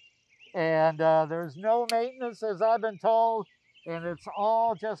simple. and there's no maintenance, as I've been told, and it's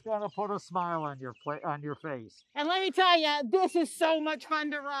all just going to put a smile on your face. And let me tell you, this is so much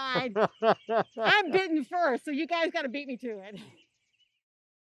fun to ride. I'm bitten first, so you guys got to beat me to it.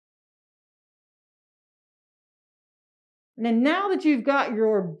 And now that you've got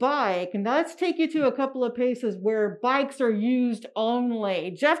your bike, and let's take you to a couple of places where bikes are used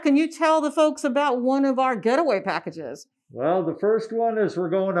only. Jeff, can you tell the folks about one of our getaway packages? Well, the first one is we're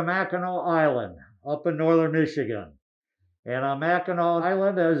going to Mackinac Island up in northern Michigan. And on Mackinac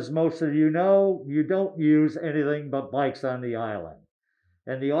Island, as most of you know, you don't use anything but bikes on the island.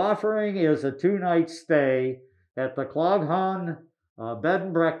 And the offering is a 2-night stay at the Cloghan Bed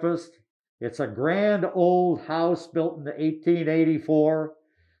and Breakfast. It's a grand old house built in 1884,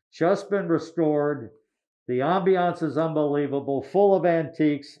 just been restored. The ambiance is unbelievable, full of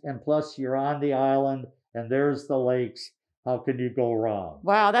antiques, and plus you're on the island, and there's the lakes. How can you go wrong?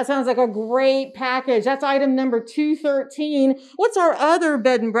 Wow, that sounds like a great package. That's item number 213. What's our other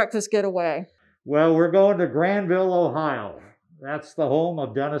bed and breakfast getaway? Well, we're going to Granville, Ohio. That's the home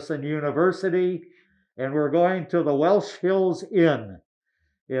of Denison University. And we're going to the Welsh Hills Inn.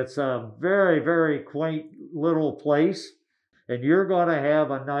 It's a very, very quaint little place. And you're going to have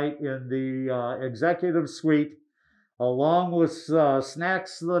a night in the executive suite, along with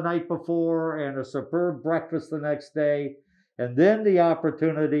snacks the night before and a superb breakfast the next day. And then the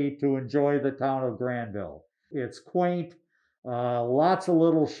opportunity to enjoy the town of Granville. It's quaint, lots of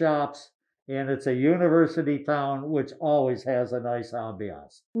little shops, and it's a university town, which always has a nice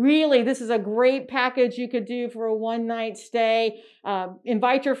ambiance. Really, this is a great package you could do for a one-night stay.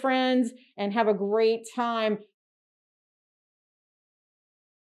 Invite your friends and have a great time.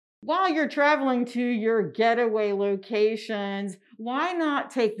 While you're traveling to your getaway locations, why not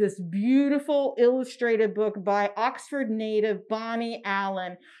take this beautiful illustrated book by Oxford native Bonnie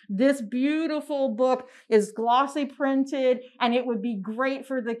Allen? This beautiful book is glossy printed, and it would be great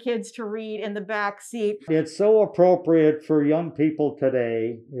for the kids to read in the back seat. It's so appropriate for young people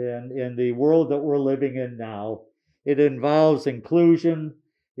today in the world that we're living in now. It involves inclusion,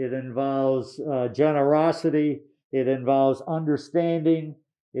 it involves generosity, it involves understanding.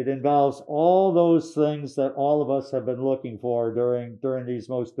 It involves all those things that all of us have been looking for during these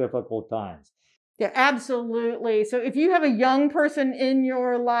most difficult times. Yeah, absolutely. So if you have a young person in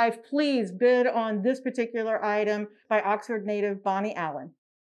your life, please bid on this particular item by Oxford native Bonnie Allen.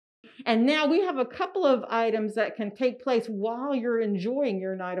 And now we have a couple of items that can take place while you're enjoying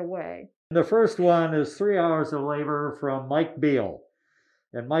your night away. The first one is 3 hours of labor from Mike Beal.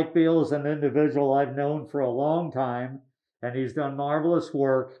 And Mike Beal is an individual I've known for a long time. And he's done marvelous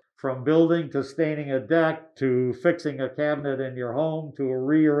work, from building to staining a deck to fixing a cabinet in your home to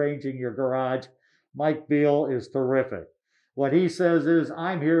rearranging your garage. Mike Beal is terrific. What he says is,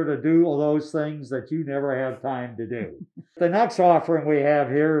 I'm here to do all those things that you never have time to do. The next offering we have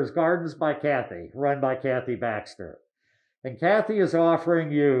here is Gardens by Kathy, run by Kathy Baxter. And Kathy is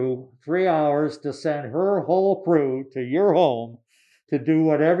offering you 3 hours to send her whole crew to your home to do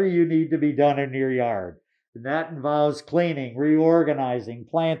whatever you need to be done in your yard. And that involves cleaning, reorganizing,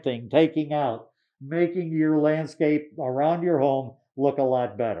 planting, taking out, making your landscape around your home look a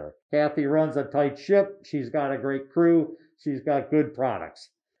lot better. Kathy runs a tight ship. She's got a great crew. She's got good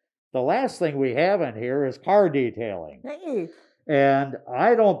products. The last thing we have in here is car detailing. Hey. And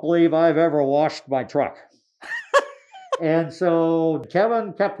I don't believe I've ever washed my truck. And so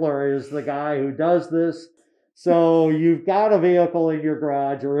Kevin Kepler is the guy who does this. So you've got a vehicle in your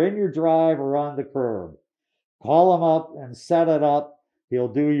garage or in your drive or on the curb. Call him up and set it up. He'll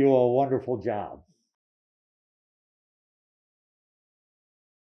do you a wonderful job.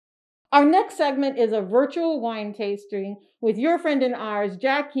 Our next segment is a virtual wine tasting with your friend and ours,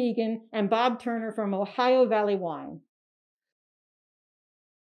 Jack Keegan and Bob Toerner from Ohio Valley Wine.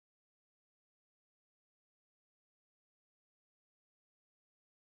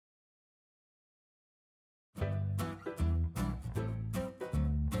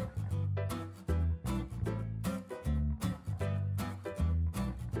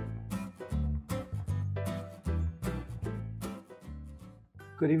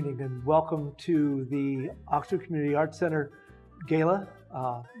 Good evening and welcome to the Oxford Community Arts Center Gala.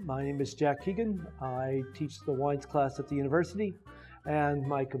 My name is Jack Keegan. I teach the wines class at the university, and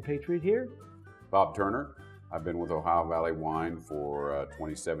my compatriot here, Bob Toerner. I've been with Ohio Valley Wine for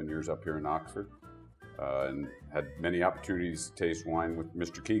 27 years up here in Oxford and had many opportunities to taste wine with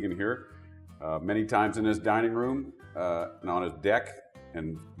Mr. Keegan here, many times in his dining room and on his deck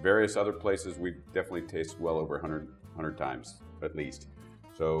and various other places. We've definitely tasted well over 100 times at least.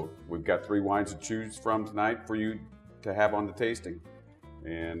 So we've got 3 wines to choose from tonight for you to have on the tasting.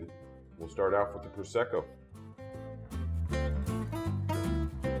 And we'll start off with the Prosecco.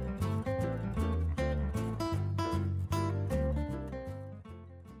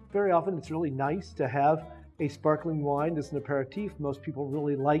 Very often it's really nice to have a sparkling wine as an aperitif. Most people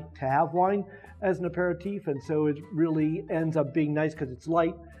really like to have wine as an aperitif, and so it really ends up being nice because it's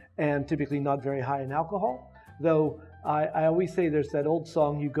light and typically not very high in alcohol. Though I always say there's that old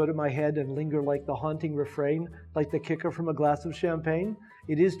song, you go to my head and linger like the haunting refrain, like the kicker from a glass of champagne.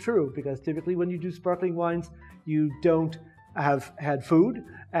 It is true, because typically when you do sparkling wines, you don't have had food,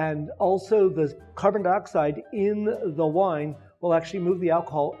 and also the carbon dioxide in the wine will actually move the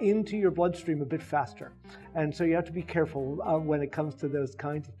alcohol into your bloodstream a bit faster. And so you have to be careful when it comes to those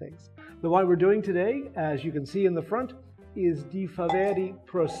kinds of things. The wine we're doing today, as you can see in the front, is Di Faveri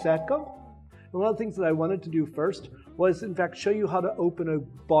Prosecco. And one of the things that I wanted to do first was, in fact, show you how to open a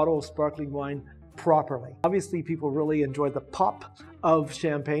bottle of sparkling wine properly. Obviously, people really enjoy the pop of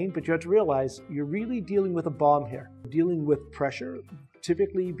champagne, but you have to realize you're really dealing with a bomb here. You're dealing with pressure,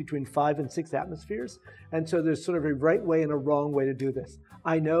 typically between 5 and 6 atmospheres. And so there's sort of a right way and a wrong way to do this.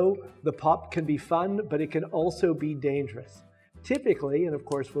 I know the pop can be fun, but it can also be dangerous. Typically, and of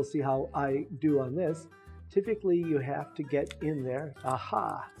course we'll see how I do on this, typically you have to get in there.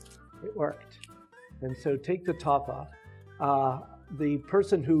 Aha, it worked. And so take the top off. The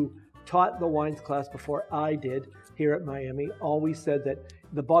person who taught the wines class before I did here at Miami always said that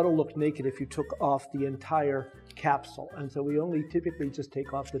the bottle looked naked if you took off the entire capsule. And so we only typically just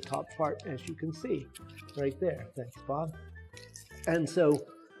take off the top part, as you can see right there. Thanks, Bob. And so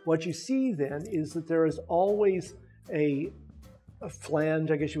what you see then is that there is always a flange,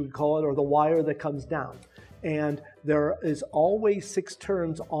 I guess you would call it, or the wire that comes down. And there is always 6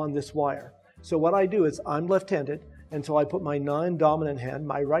 turns on this wire. So what I do is I'm left-handed, and so I put my non-dominant hand,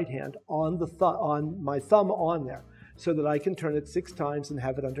 my right hand, on my thumb on there, so that I can turn it 6 times and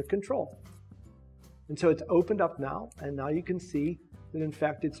have it under control. And so it's opened up now, and now you can see that in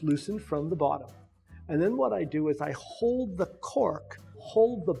fact it's loosened from the bottom. And then what I do is I hold the cork,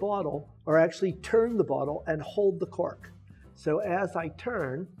 hold the bottle, or actually turn the bottle and hold the cork. So as I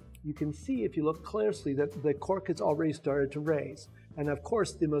turn, you can see, if you look closely, that the cork has already started to raise. And of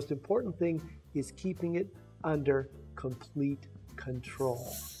course, the most important thing is keeping it under complete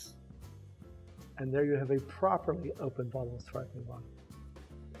control. And there you have a properly opened bottle of sparkling wine.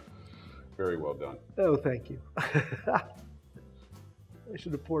 Very well done. Oh, thank you. I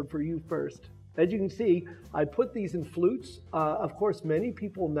should have poured for you first. As you can see, I put these in flutes. Of course, many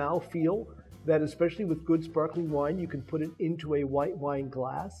people now feel that, especially with good sparkling wine, you can put it into a white wine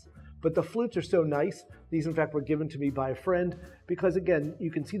glass. But the flutes are so nice. These, in fact, were given to me by a friend because, again,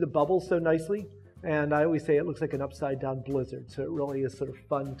 you can see the bubbles so nicely. And I always say it looks like an upside-down blizzard. So it really is sort of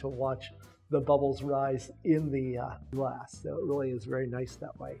fun to watch the bubbles rise in the glass. So it really is very nice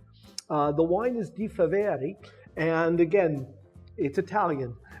that way. The wine is Di Faveri, and again, it's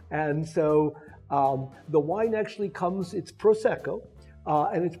Italian. And so the wine actually comes, it's Prosecco,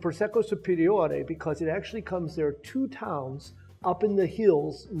 and it's Prosecco Superiore because it actually comes, there are 2 towns up in the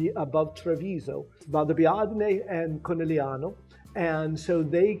hills above Treviso, Valdobbiadene and Conegliano, and so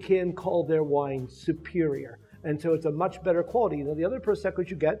they can call their wine superior. And so it's a much better quality. You know, the other Proseccos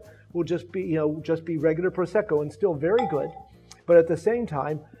you get will just be, just be regular Prosecco and still very good. But at the same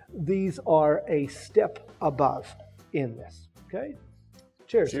time, these are a step above in this, okay?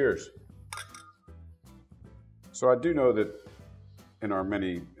 Cheers. Cheers. So I do know that in our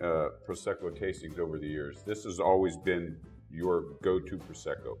many Prosecco tastings over the years, this has always been your go-to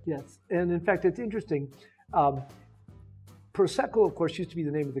Prosecco. Yes, and in fact, it's interesting. Prosecco, of course, used to be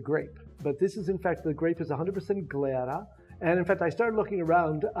the name of the grape, but this is, in fact, the grape is 100% Glera. And in fact, I started looking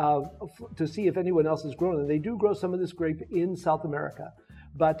around to see if anyone else has grown it. And they do grow some of this grape in South America,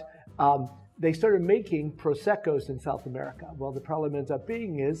 but they started making Proseccos in South America. Well, the problem ends up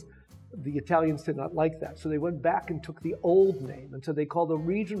being is the Italians did not like that. So they went back and took the old name. And so they call the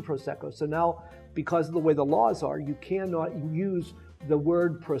region Prosecco. So now, because of the way the laws are, you cannot use the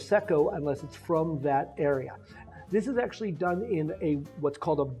word Prosecco unless it's from that area. This is actually done in what's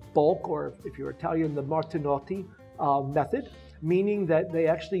called a bulk, or if you're Italian, the Martinotti method, meaning that they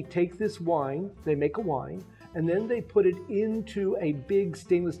actually take this wine, they make a wine, and then they put it into a big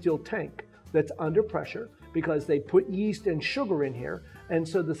stainless steel tank that's under pressure because they put yeast and sugar in here. And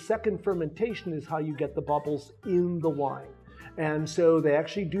so the second fermentation is how you get the bubbles in the wine. And so they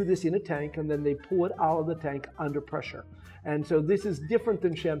actually do this in a tank and then they pull it out of the tank under pressure. And so this is different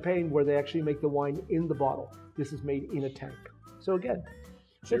than champagne where they actually make the wine in the bottle. This is made in a tank. So again,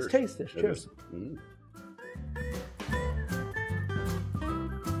 Cheers. let's taste this. Cheers. Mm.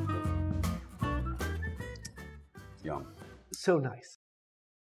 Yum. So nice.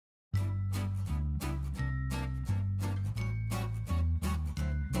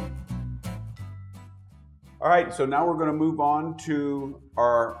 All right, so now we're going to move on to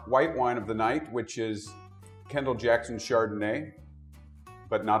our white wine of the night, which is Kendall Jackson Chardonnay,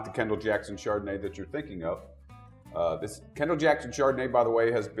 but not the Kendall Jackson Chardonnay that you're thinking of. This Kendall Jackson Chardonnay, by the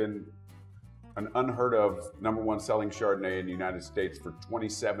way, has been an unheard of #1 selling Chardonnay in the United States for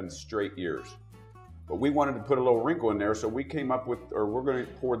 27 straight years. But we wanted to put a little wrinkle in there, so we came up with, or we're going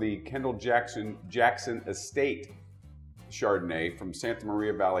to pour the Kendall Jackson Estate Chardonnay from Santa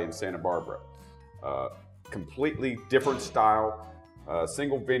Maria Valley in Santa Barbara. Completely different style,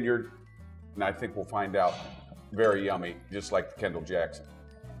 single vineyard, and I think we'll find out very yummy, just like the Kendall Jackson.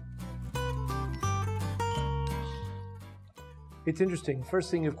 It's interesting.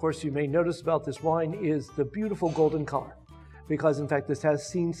 First thing, of course, you may notice about this wine is the beautiful golden color, because in fact this has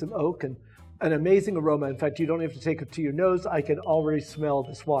seen some oak and an amazing aroma. In fact, you don't have to take it to your nose. I can already smell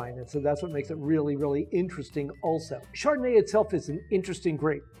this wine, and so that's what makes it really, really interesting also. Chardonnay itself is an interesting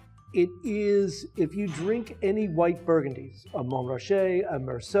grape. It is, if you drink any white Burgundies, a Montrachet, a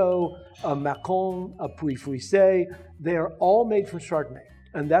Meursault, a Macon, a Puy-Fouissé, they are all made from Chardonnay.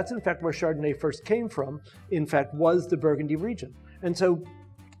 And that's in fact where Chardonnay first came from, in fact, was the Burgundy region. And so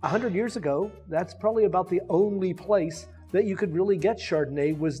 100 years ago, that's probably about the only place that you could really get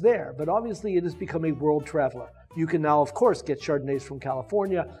Chardonnay was there. But obviously it has become a world traveler. You can now, of course, get Chardonnays from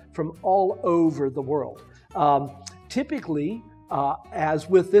California, from all over the world. Typically, as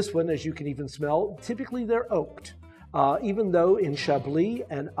with this one, as you can even smell, typically they're oaked. Even though in Chablis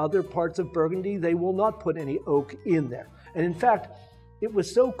and other parts of Burgundy, they will not put any oak in there. And in fact, it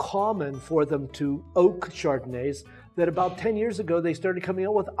was so common for them to oak Chardonnays that about 10 years ago, they started coming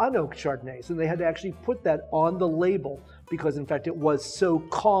out with unoaked Chardonnays, and they had to actually put that on the label because in fact, it was so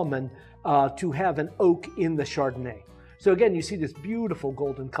common to have an oak in the Chardonnay. So again, you see this beautiful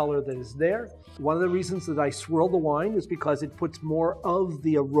golden color that is there. One of the reasons that I swirl the wine is because it puts more of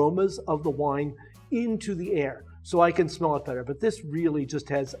the aromas of the wine into the air, so I can smell it better. But this really just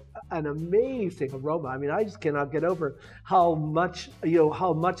has an amazing aroma. I mean, I just cannot get over how much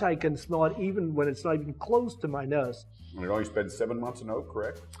I can smell it even when it's not even close to my nose. And it only spent 7 months in oak,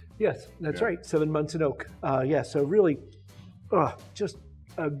 correct? Yes, that's right, 7 months in oak. Yeah, so really, just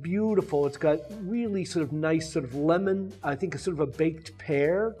beautiful. It's got really sort of nice sort of lemon, I think it's sort of a baked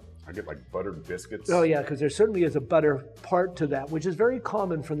pear. I get like buttered biscuits. Oh yeah, because there certainly is a butter part to that, which is very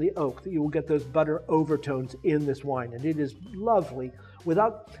common from the oak, that you will get those butter overtones in this wine, and it is lovely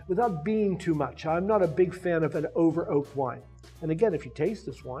without being too much. I'm not a big fan of an over-oaked wine. And again, if you taste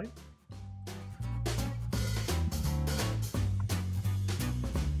this wine,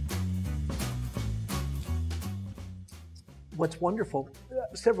 what's wonderful,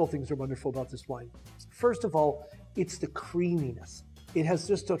 several things are wonderful about this wine. First of all, it's the creaminess. It has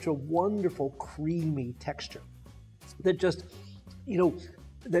just such a wonderful creamy texture that just,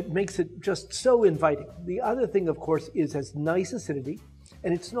 that makes it just so inviting. The other thing, of course, is has nice acidity,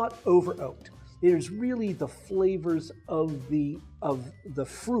 and it's not over-oaked. There's really the flavors of the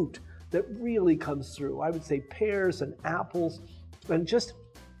fruit that really comes through. I would say pears and apples, and just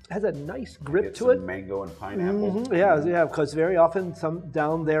has a nice grip to it. Mango and pineapple. Mm-hmm. Yeah, because very often some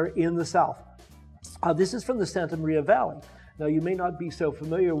down there in the south. This is from the Santa Maria Valley. Now, you may not be so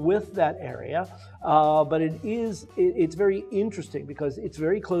familiar with that area, but it's very interesting because it's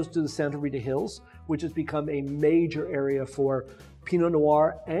very close to the Santa Rita Hills, which has become a major area for Pinot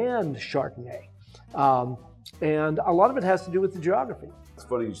Noir and Chardonnay. And a lot of it has to do with the geography. It's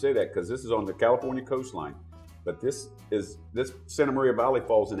funny you say that because this is on the California coastline, but this Santa Maria Valley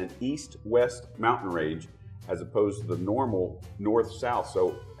falls in an east-west mountain range as opposed to the normal north-south.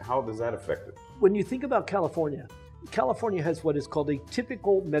 So how does that affect it? When you think about California, California has what is called a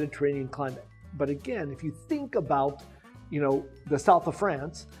typical Mediterranean climate. But again, if you think about, the south of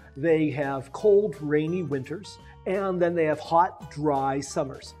France, they have cold, rainy winters, and then they have hot, dry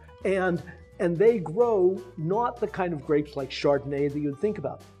summers. And they grow not the kind of grapes like Chardonnay that you'd think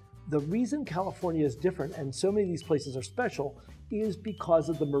about. The reason California is different, and so many of these places are special, is because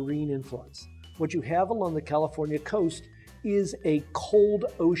of the marine influence. What you have along the California coast is a cold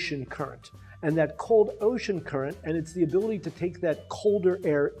ocean current. And that cold ocean current, and it's the ability to take that colder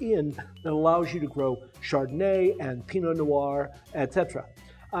air in that allows you to grow Chardonnay and Pinot Noir, etc.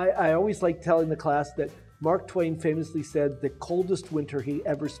 I always like telling the class that Mark Twain famously said the coldest winter he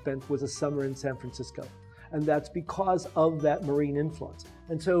ever spent was a summer in San Francisco. And that's because of that marine influence.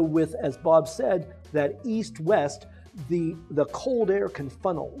 And so with, as Bob said, that east-west, the cold air can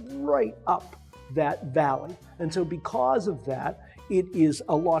funnel right up that valley. And so because of that, it is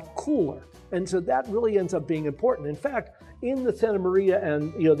a lot cooler. And so that really ends up being important. In fact, in the Santa Maria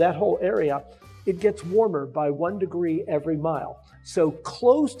and that whole area, it gets warmer by 1 degree every mile. So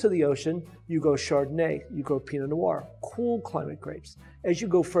close to the ocean, you grow Chardonnay, you grow Pinot Noir, cool climate grapes. As you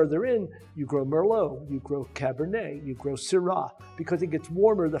go further in, you grow Merlot, you grow Cabernet, you grow Syrah, because it gets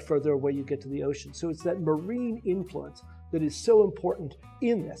warmer the further away you get to the ocean. So it's that marine influence that is so important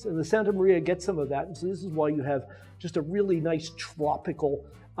in this. And the Santa Maria gets some of that. And so this is why you have just a really nice tropical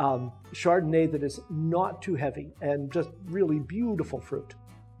Chardonnay that is not too heavy and just really beautiful fruit.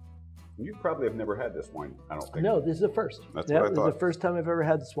 You probably have never had this wine, I don't think. No, this is the first. That's what I thought. This is the first time I've ever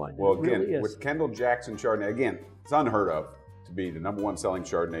had this wine. Well, it again, really is. with Kendall Jackson Chardonnay, again, it's unheard of to be the #1 selling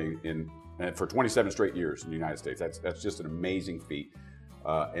Chardonnay for 27 straight years in the United States. That's just an amazing feat.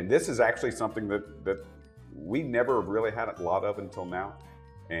 And this is actually something that we never really had a lot of until now.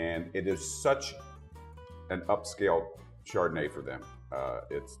 And it is such an upscale Chardonnay for them.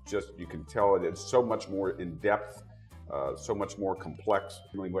 It's just, you can tell it's so much more in depth, so much more complex.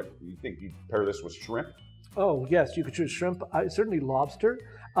 I mean, what you think, you pair this with shrimp? Oh, yes, you could choose shrimp, certainly lobster,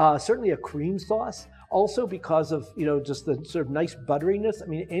 certainly a cream sauce. Also because of, you know, just the sort of nice butteriness. I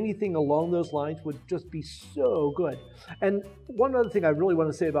mean, anything along those lines would just be so good. And one other thing I really want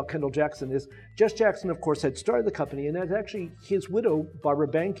to say about Kendall Jackson is Jess Jackson, of course, had started the company, and that's actually his widow, Barbara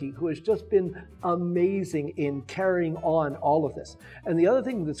Banke, who has just been amazing in carrying on all of this. And the other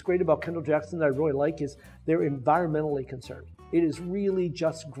thing that's great about Kendall Jackson that I really like is they're environmentally concerned. It is really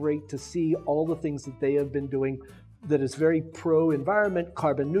just great to see all the things that they have been doing that is very pro-environment,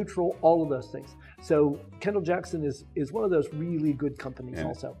 carbon neutral, all of those things. So Kendall Jackson is one of those really good companies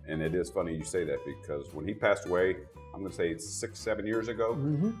also. And it is funny you say that, because when he passed away, I'm going to say it's 6-7 years ago,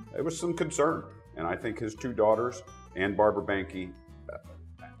 there was some concern. And I think his 2 daughters and Barbara Banke,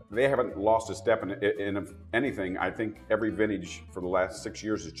 they haven't lost a step in anything. I think every vintage for the last 6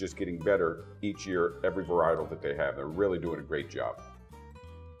 years is just getting better each year, every varietal that they have. They're really doing a great job.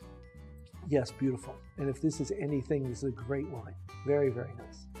 Yes, beautiful. And if this is anything, this is a great wine. Very, very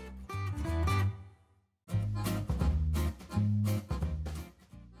nice.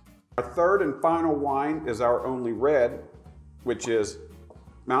 Our third and final wine is our only red, which is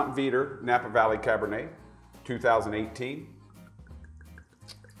Mount Veeder Napa Valley Cabernet, 2018.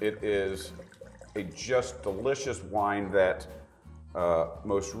 It is a just delicious wine that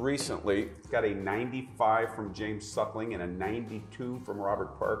most recently got a 95 from James Suckling and a 92 from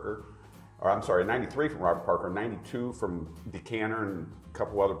Robert Parker. Or I'm sorry, a 93 from Robert Parker, a 92 from Decanter and a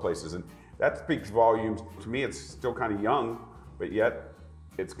couple other places. And that speaks volumes. To me, it's still kind of young, but yet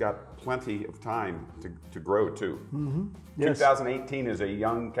it's got plenty of time to grow too. Yes. 2018 is a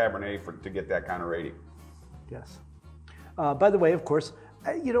young Cabernet to get that kind of rating. Yes. By the way, of course,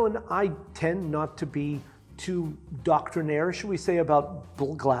 you know, and I tend not to be too doctrinaire, should we say, about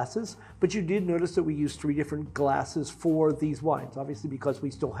glasses, but you did notice that we used 3 different glasses for these wines, obviously because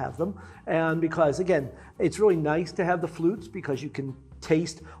we still have them, and because, again, it's really nice to have the flutes because you can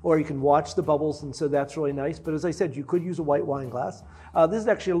taste or you can watch the bubbles, and so that's really nice. But as I said, you could use a white wine glass. This is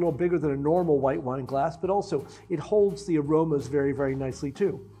actually a little bigger than a normal white wine glass, but also it holds the aromas very, very nicely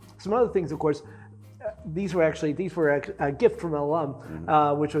too. Some other things, of course, these were a gift from an alum,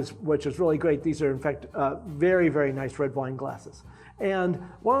 which was really great. These are in fact very, very nice red wine glasses. And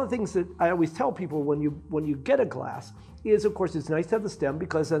one of the things that I always tell people when you get a glass is, of course, it's nice to have the stem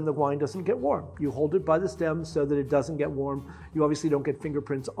because then the wine doesn't get warm. You hold it by the stem so that it doesn't get warm. You obviously don't get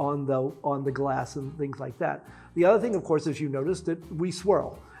fingerprints on the glass and things like that. The other thing, of course, is you notice that we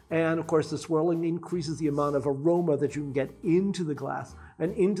swirl. And of course, the swirling increases the amount of aroma that you can get into the glass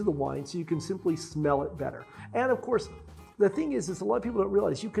and into the wine, so you can simply smell it better. And of course, the thing is a lot of people don't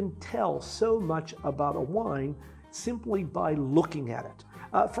realize you can tell so much about a wine simply by looking at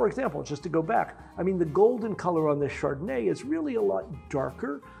it. For example, just to go back, I mean, the golden color on this Chardonnay is really a lot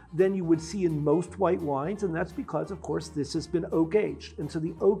darker than you would see in most white wines, and that's because, of course, this has been oak aged, and so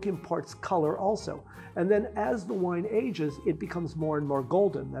the oak imparts color also. And then as the wine ages, it becomes more and more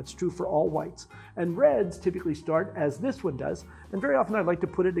golden. That's true for all whites. And reds typically start as this one does, and very often I like to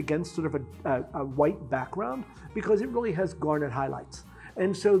put it against sort of a white background because it really has garnet highlights.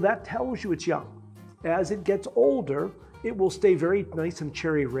 And so that tells you it's young. As it gets older, it will stay very nice and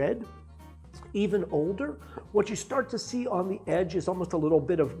cherry red. Even older, what you start to see on the edge is almost a little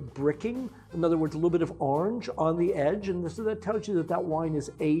bit of bricking. In other words, a little bit of orange on the edge. And so that tells you that that wine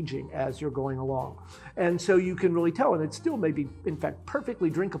is aging as you're going along. And so you can really tell, and it still may be, in fact, perfectly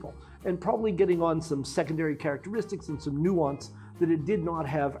drinkable and probably getting on some secondary characteristics and some nuance that it did not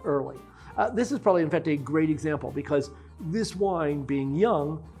have early. This is probably, in fact, a great example because this wine, being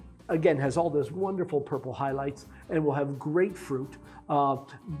young, again, has all those wonderful purple highlights and will have great fruit.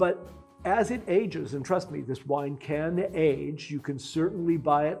 But as it ages, and trust me, this wine can age, you can certainly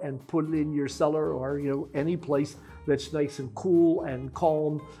buy it and put it in your cellar or any place that's nice and cool and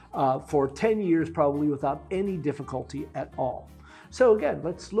calm for 10 years probably without any difficulty at all. So again,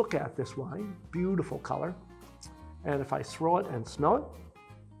 let's look at this wine. Beautiful color. And if I throw it and smell it,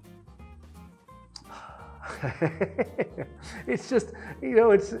 it's just,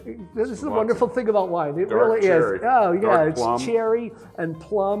 this is the wonderful thing about wine. It really cherry. is. Oh yeah, Dark it's plum. cherry and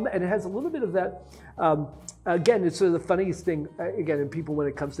plum, and it has a little bit of that. Again, it's sort of the funniest thing. Again, in people, when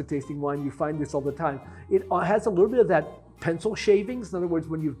it comes to tasting wine, you find this all the time. It has a little bit of that pencil shavings. In other words,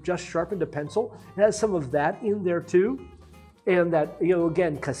 when you've just sharpened a pencil, it has some of that in there too. And that,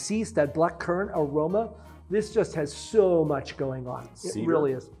 again, cassis, that black currant aroma. This just has so much going on. It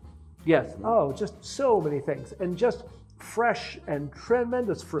really is. Yes. Oh, just so many things, and just fresh and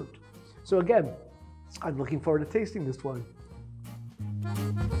tremendous fruit. So again, I'm looking forward to tasting this one.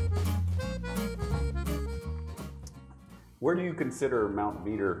 Where do you consider Mount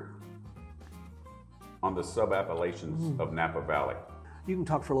Veeder on the sub-appellations of Napa Valley? You can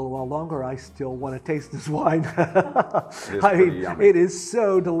talk for a little while longer. I still want to taste this wine. Yummy. It is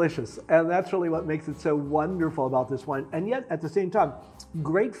so delicious. And that's really what makes it so wonderful about this wine. And yet, at the same time,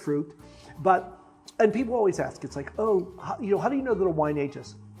 great fruit. And people always ask, it's like, oh, how do you know that a wine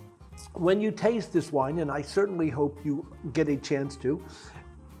ages? When you taste this wine, and I certainly hope you get a chance to,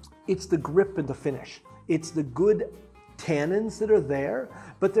 it's the grip and the finish. It's the good tannins that are there,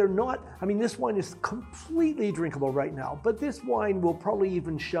 but they're not, this wine is completely drinkable right now, but this wine will probably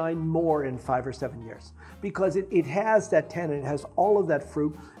even shine more in 5 or 7 years because it has that tannin, it has all of that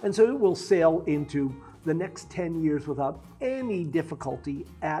fruit, and so it will sail into the next 10 years without any difficulty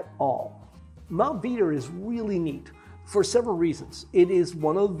at all. Mount Veeder is really neat for several reasons. It is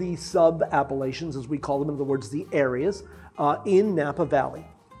one of the sub-appellations, as we call them, in other words, the areas in Napa Valley,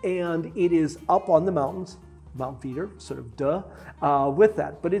 and it is up on the mountains. Mount Veeder, sort of with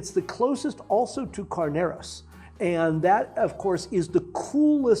that. But it's the closest also to Carneros. And that, of course, is the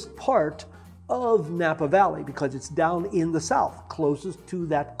coolest part of Napa Valley because it's down in the south, closest to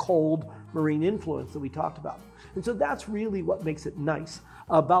that cold marine influence that we talked about. And so that's really what makes it nice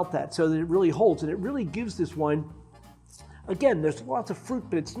about that, so that it really holds. And it really gives this wine, again, there's lots of fruit,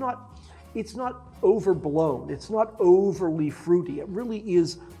 but it's not overblown. It's not overly fruity. It really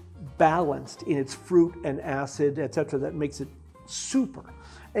is balanced in its fruit and acid, etc., that makes it super.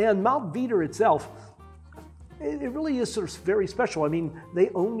 And Mount Veeder itself, it really is sort of very special. They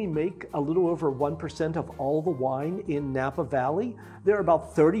only make a little over 1% of all the wine in Napa Valley. There are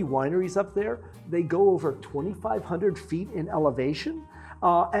about 30 wineries up there. They go over 2,500 feet in elevation,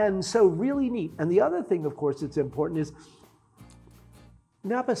 and so really neat. And the other thing, of course, that's important is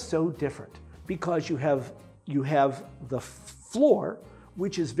Napa is so different because you have the floor,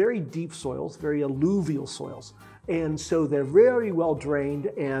 which is very deep soils, very alluvial soils. And so they're very well drained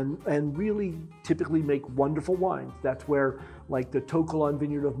and really typically make wonderful wines. That's where like the Tokelan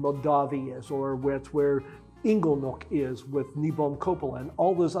vineyard of Moldavia is, or that's where Ingelnook is with Nibom Kopel and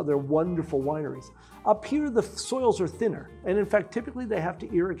all those other wonderful wineries. Up here, the soils are thinner. And in fact, typically they have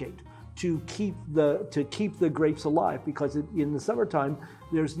to irrigate to keep the grapes alive because in the summertime,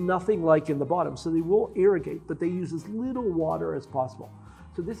 there's nothing like in the bottom. So they will irrigate, but they use as little water as possible.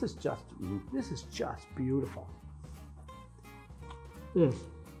 So this is just beautiful.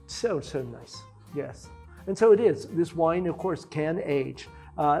 So nice, yes. And so it is. This wine, of course, can age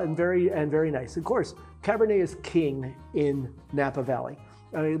and very nice. Of course, Cabernet is king in Napa Valley.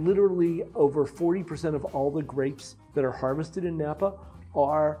 Literally over 40% of all the grapes that are harvested in Napa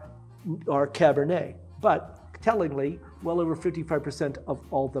are Cabernet. But tellingly, well over 55% of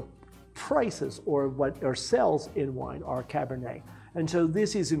all the prices or what are sales in wine are Cabernet. And so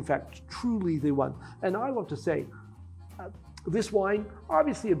this is, in fact, truly the one. And I love to say, this wine,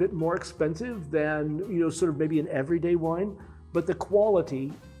 obviously a bit more expensive than, sort of maybe an everyday wine, but the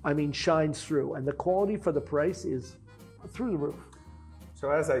quality, shines through. And the quality for the price is through the roof.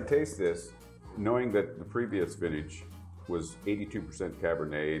 So as I taste this, knowing that the previous vintage was 82%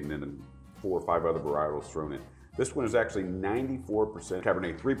 Cabernet and then 4 or 5 other varietals thrown in, this one is actually 94%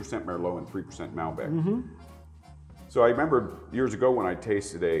 Cabernet, 3% Merlot, and 3% Malbec. Mm-hmm. So I remember years ago when I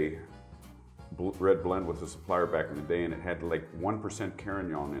tasted a red blend with a supplier back in the day, and it had like 1%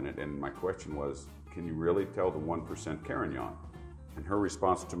 Carignan in it, and my question was, can you really tell the 1% Carignan? And her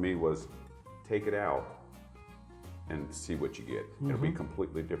response to me was, take it out and see what you get. Mm-hmm. It'll be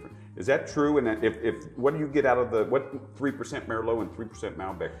completely different. Is that true? And if what do you get out of what 3% Merlot and 3%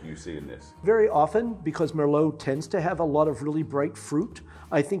 Malbec do you see in this? Very often, because Merlot tends to have a lot of really bright fruit,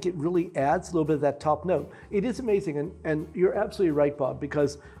 I think it really adds a little bit of that top note. It is amazing, and you're absolutely right, Bob,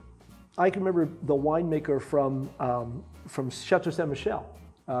 because I can remember the winemaker from Chateau Saint Michel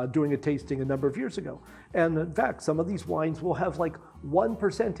doing a tasting a number of years ago. And in fact, some of these wines will have like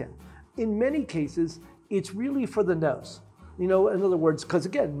 1% in. In many cases, it's really for the nose. You know, in other words, because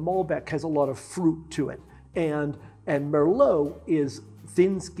again, Malbec has a lot of fruit to it, and Merlot is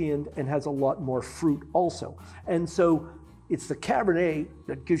thin-skinned and has a lot more fruit also. And so it's the Cabernet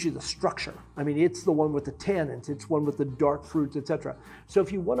that gives you the structure. I mean, it's the one with the tannins, it's one with the dark fruits, etc. So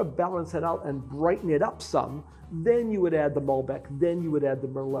if you want to balance it out and brighten it up some, then you would add the Malbec, then you would add the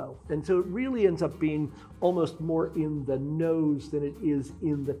Merlot. And so it really ends up being almost more in the nose than it is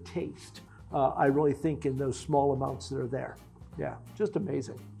in the taste. I really think in those small amounts that are there. Yeah, just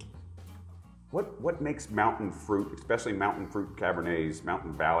amazing. What makes mountain fruit, especially mountain fruit Cabernets,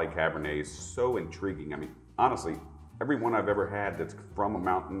 Mountain Valley Cabernets, so intriguing? I mean, honestly, every one I've ever had that's from a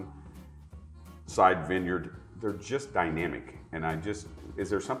mountain side vineyard, they're just dynamic. And is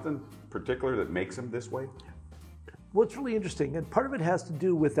there something particular that makes them this way? Well, it's really interesting, and part of it has to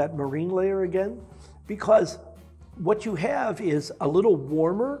do with that marine layer again, because what you have is a little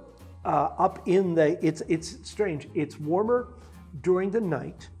warmer up in the, it's strange, it's warmer during the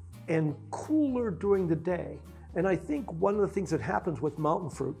night and cooler during the day. And I think one of the things that happens with mountain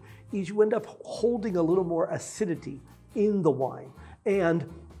fruit is you end up holding a little more acidity in the wine. And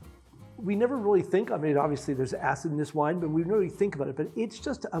we never really think, I mean, obviously there's acid in this wine, but we don't really think about it, but it's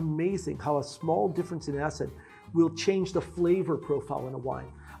just amazing how a small difference in acid will change the flavor profile in a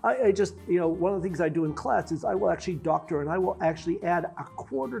wine. I just, you know, one of the things I do in class is I will actually doctor and I will actually add a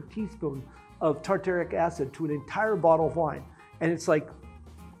 1/4 teaspoon of tartaric acid to an entire bottle of wine. And it's like,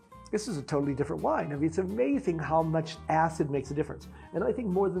 this is a totally different wine. I mean, it's amazing how much acid makes a difference. And I think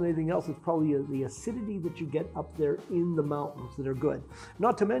more than anything else, it's probably the acidity that you get up there in the mountains that are good.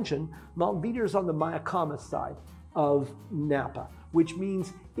 Not to mention, Mount Veeder is on the Mayacamas side of Napa, which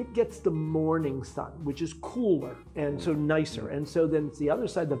means it gets the morning sun, which is cooler and so nicer. And so then it's the other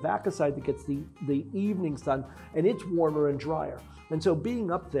side, the Vaca side, that gets the evening sun, and it's warmer and drier. And so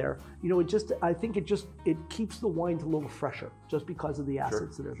being up there, you know, I think it keeps the wines a little fresher just because of the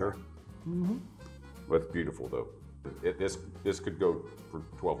acids that are there. Mm-hmm. Well, it's beautiful though. This could go for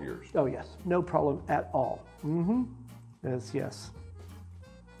 12 years. Oh yes, no problem at all. Mm-hmm. Yes.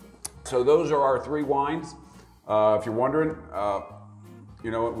 So those are our 3 wines. If you're wondering,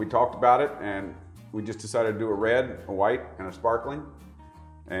 you know, we talked about it and we just decided to do a red, a white, and a sparkling.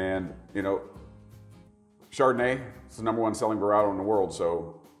 And, you know, Chardonnay is the #1 selling varietal in the world,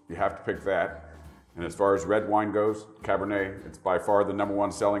 so you have to pick that. And as far as red wine goes, Cabernet, it's by far the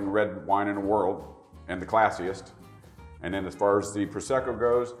 #1 selling red wine in the world and the classiest. And then as far as the Prosecco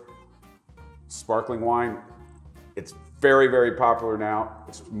goes, sparkling wine, it's very, very popular now.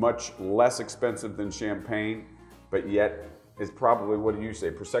 It's much less expensive than champagne, but yet is probably, what do you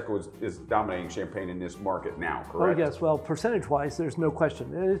say, Prosecco is dominating champagne in this market now, correct? Oh yes, well, percentage-wise, there's no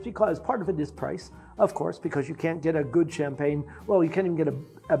question. And it's because part of it is price, of course, because you can't get a good champagne, well, you can't even get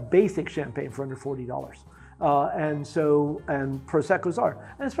a basic champagne for under $40. And Proseccos are,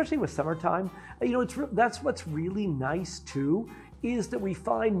 and especially with summertime, you know, that's what's really nice too, is that we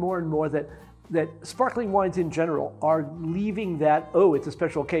find more and more that sparkling wines in general are leaving that, oh, it's a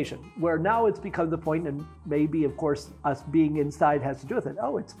special occasion, where now it's become the point, and maybe, of course, us being inside has to do with it.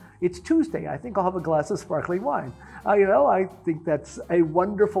 Oh, it's Tuesday. I think I'll have a glass of sparkling wine. You know, I think that's a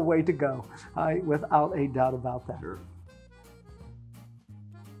wonderful way to go, without a doubt about that. Sure.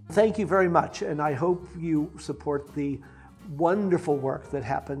 Thank you very much, and I hope you support the wonderful work that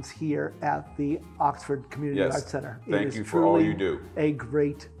happens here at the Oxford Community Arts Center. Thank you for all you do. A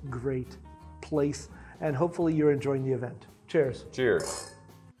great, great place, and hopefully you're enjoying the event. Cheers. Cheers.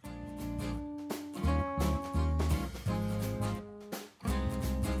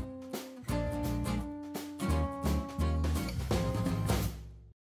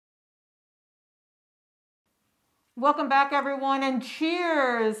 Welcome back, everyone, and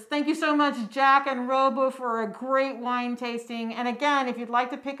cheers. Thank you so much, Jack and Robo, for a great wine tasting. And again, if you'd like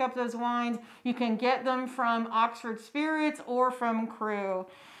to pick up those wines, you can get them from Oxford Spirits or from Crew.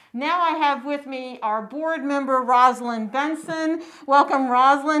 Now I have with me our board member, Rosalind Benson. Welcome,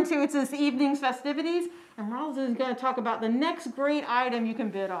 Rosalind, to this evening's festivities. And Rosalind is going to talk about the next great item you can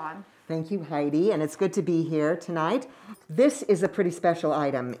bid on. Thank you, Heidi, and it's good to be here tonight. This is a pretty special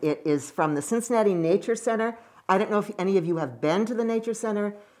item. It is from the Cincinnati Nature Center. I don't know if any of you have been to the Nature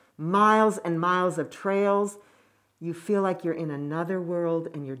Center. Miles and miles of trails. You feel like you're in another world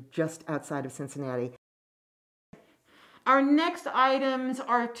and you're just outside of Cincinnati. Our next items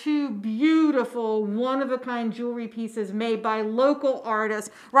are two beautiful, one-of-a-kind jewelry pieces made by local artists.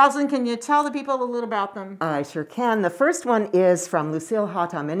 Rosalind, can you tell the people a little about them? I sure can. The first one is from Lucille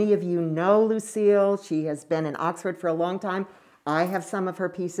Hata. Many of you know Lucille. She has been in Oxford for a long time. I have some of her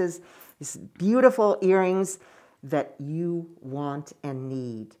pieces. These beautiful earrings that you want and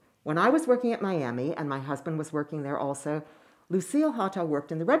need. When I was working at Miami, and my husband was working there also, Lucille Hata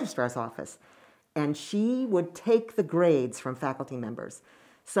worked in the registrar's office, and she would take the grades from faculty members.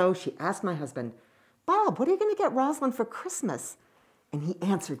 So she asked my husband, "Bob, what are you going to get Rosalind for Christmas?" And he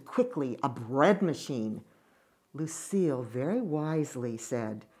answered quickly, "A bread machine." Lucille very wisely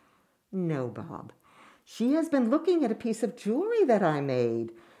said, "No, Bob. She has been looking at a piece of jewelry that I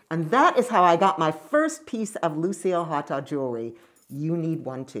made." And that is how I got my first piece of Lucille Hata jewelry. You need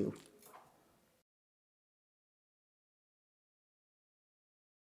one too.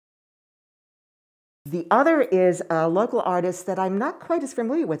 The other is a local artist that I'm not quite as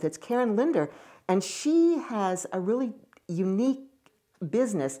familiar with. It's Karen Linder, and she has a really unique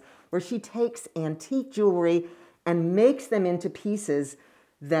business where she takes antique jewelry and makes them into pieces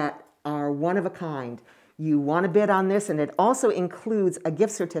that are one of a kind. You want to bid on this, and it also includes a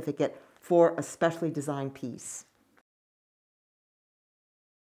gift certificate for a specially designed piece.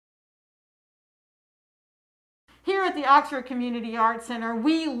 Here at the Oxford Community Arts Center,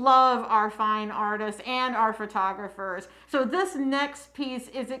 we love our fine artists and our photographers. So this next piece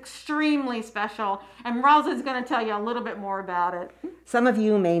is extremely special, and Rosalind's going to tell you a little bit more about it. Some of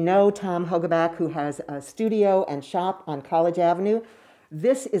you may know Tom Hogeback, who has a studio and shop on College Avenue.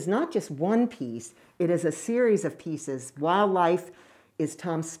 This is not just one piece, it is a series of pieces. Wildlife is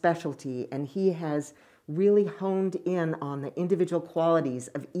Tom's specialty, and he has really honed in on the individual qualities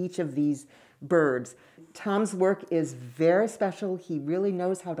of each of these birds. Tom's work is very special. He really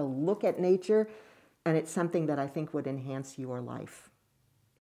knows how to look at nature, and it's something that I think would enhance your life.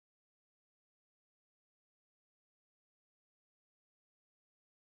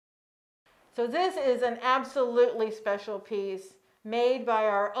 So this is an absolutely special piece made by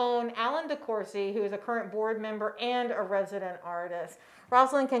our own Alan DeCourcy, who is a current board member and a resident artist.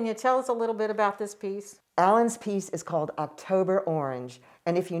 Rosalind, can you tell us a little bit about this piece? Alan's piece is called October Orange,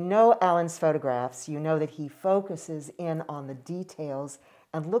 and if you know Alan's photographs, you know that he focuses in on the details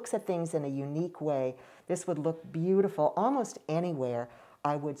and looks at things in a unique way. This would look beautiful almost anywhere.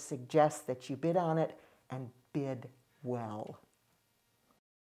 I would suggest that you bid on it and bid well.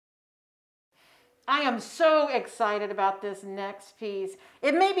 I am so excited about this next piece.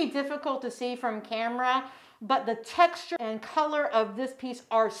 It may be difficult to see from camera, but the texture and color of this piece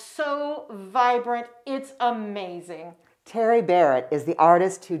are so vibrant. It's amazing. Terry Barrett is the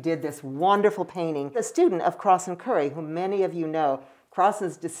artist who did this wonderful painting, a student of Crossan Curry, who many of you know.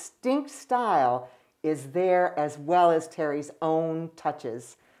 Crossan's distinct style is there as well as Terry's own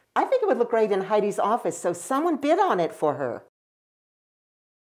touches. I think it would look great in Heidi's office, so someone bid on it for her.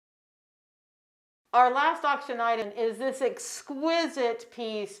 Our last auction item is this exquisite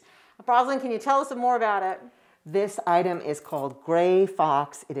piece. Rosalind, can you tell us some more about it? This item is called Gray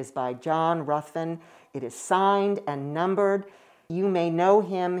Fox. It is by John Ruthven. It is signed and numbered. You may know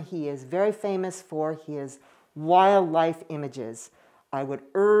him. He is very famous for his wildlife images. I would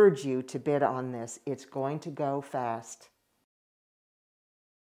urge you to bid on this. It's going to go fast.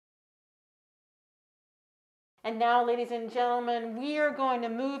 And now, ladies and gentlemen, we are going to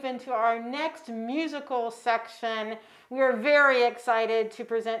move into our next musical section. We are very excited to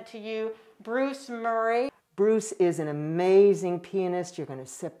present to you Bruce Murray. Bruce is an amazing pianist. You're going to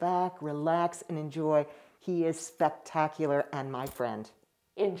sit back, relax, and enjoy. He is spectacular and my friend.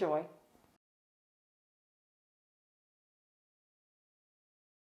 Enjoy.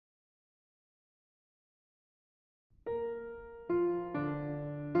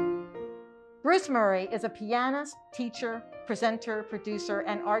 Bruce Murray is a pianist, teacher, presenter, producer,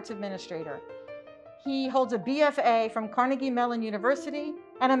 and arts administrator. He holds a BFA from Carnegie Mellon University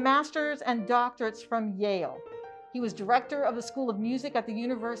and a master's and doctorates from Yale. He was director of the School of Music at the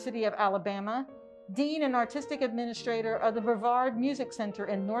University of Alabama, dean and artistic administrator of the Brevard Music Center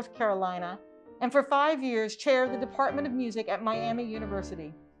in North Carolina, and for 5 years, chair of the Department of Music at Miami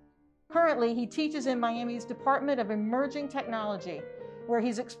University. Currently, he teaches in Miami's Department of Emerging Technology, where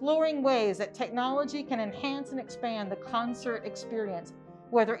he's exploring ways that technology can enhance and expand the concert experience,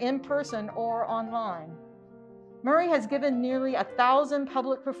 whether in person or online. Murray has given nearly 1,000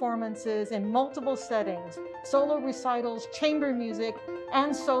 public performances in multiple settings, solo recitals, chamber music,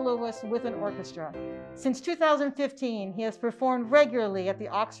 and soloists with an orchestra. Since 2015, he has performed regularly at the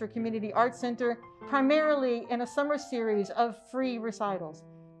Oxford Community Arts Center, primarily in a summer series of free recitals.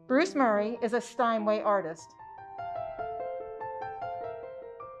 Bruce Murray is a Steinway artist.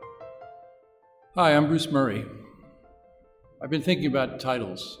 Hi, I'm Bruce Murray. I've been thinking about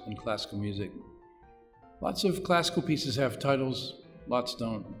titles in classical music. Lots of classical pieces have titles, lots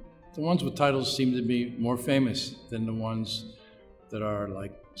don't. The ones with titles seem to be more famous than the ones that are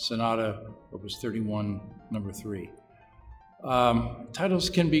like Sonata, Opus 31, number 3. Titles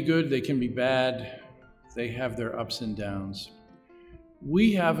can be good, they can be bad, they have their ups and downs.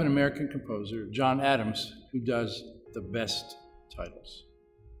 We have an American composer, John Adams, who does the best titles.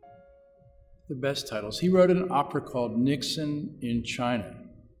 The best titles. He wrote an opera called Nixon in China,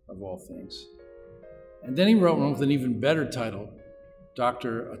 of all things. And then he wrote one with an even better title,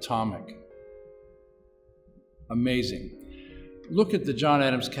 Dr. Atomic. Amazing. Look at the John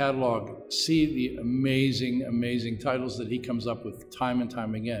Adams catalog, see the amazing, amazing titles that he comes up with time and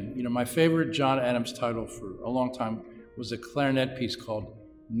time again. You know, my favorite John Adams title for a long time was a clarinet piece called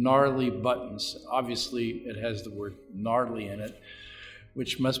Gnarly Buttons. Obviously, it has the word gnarly in it,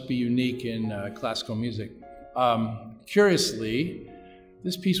 which must be unique in classical music. Curiously,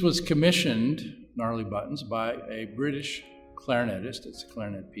 this piece was commissioned, Gnarly Buttons, by a British clarinetist. It's a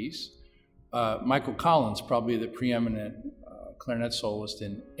clarinet piece. Michael Collins, probably the preeminent clarinet soloist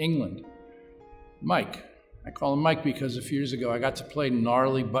in England. Mike. I call him Mike because a few years ago I got to play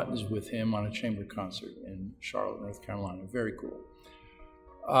Gnarly Buttons with him on a chamber concert in Charlotte, North Carolina. Very cool.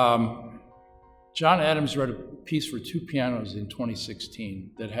 John Adams wrote a piece for 2 pianos in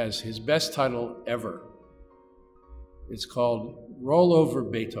 2016 that has his best title ever. It's called Roll Over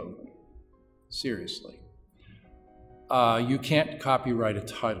Beethoven. Seriously. You can't copyright a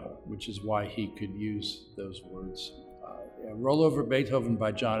title, which is why he could use those words. Roll Over Beethoven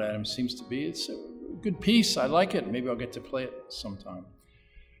by John Adams seems to be, it's a good piece. I like it. Maybe I'll get to play it sometime.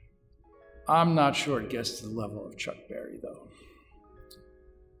 I'm not sure it gets to the level of Chuck Berry, though.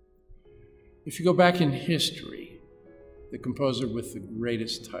 If you go back in history, the composer with the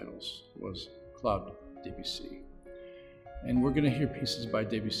greatest titles was Claude Debussy. And we're going to hear pieces by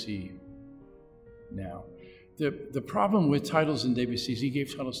Debussy now. The problem with titles in Debussy is he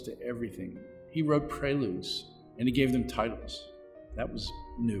gave titles to everything. He wrote preludes, and he gave them titles. That was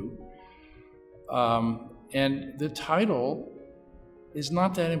new. And the title is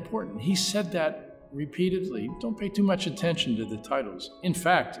not that important. He said that repeatedly. Don't pay too much attention to the titles. In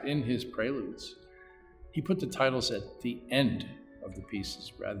fact, in his preludes, he put the titles at the end of the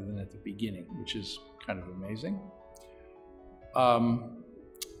pieces rather than at the beginning, which is kind of amazing.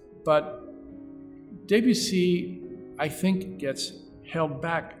 But Debussy, I think, gets held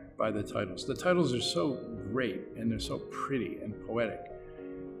back by the titles. The titles are so great and they're so pretty and poetic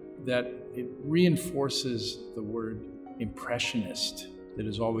that it reinforces the word impressionist that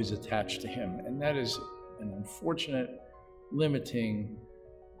is always attached to him. And that is an unfortunate, limiting,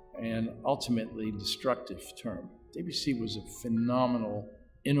 and ultimately destructive term. Debussy was a phenomenal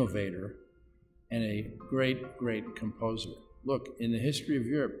innovator and a great, great composer. Look, in the history of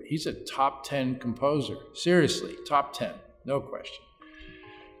Europe, he's a top 10 composer. Seriously, top 10, no question.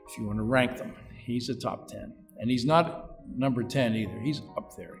 If you want to rank them, he's a top 10. And he's not number 10 either, he's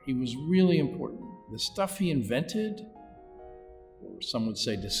up there. He was really important. The stuff he invented, or some would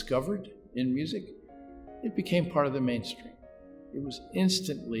say discovered in music, it became part of the mainstream. It was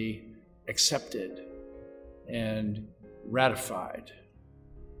instantly accepted and ratified.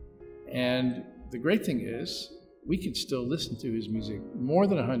 And the great thing is, we can still listen to his music more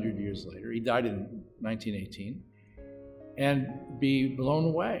than 100 years later. He died in 1918, and be blown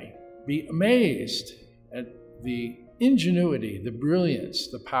away, be amazed at the ingenuity, the brilliance,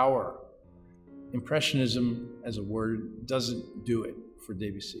 the power. Impressionism as a word doesn't do it for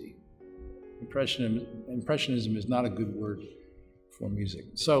Debussy. Impressionism is not a good word for music.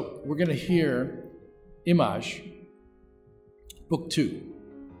 So we're going to hear Image, Book 2.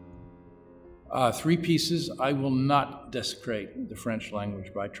 3 pieces. I will not desecrate the French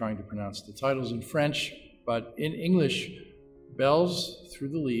language by trying to pronounce the titles in French, but in English, Bells Through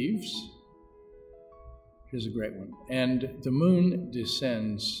the Leaves. Here's a great one. And The Moon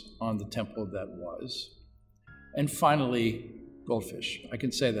Descends on the Temple That Was. And finally, Goldfish. I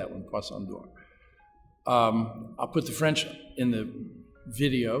can say that one, Poisson d'Or. I'll put the French in the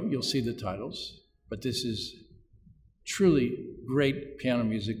video. You'll see the titles. But this is truly great piano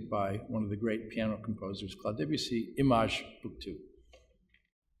music by one of the great piano composers, Claude Debussy, Image, Book 2.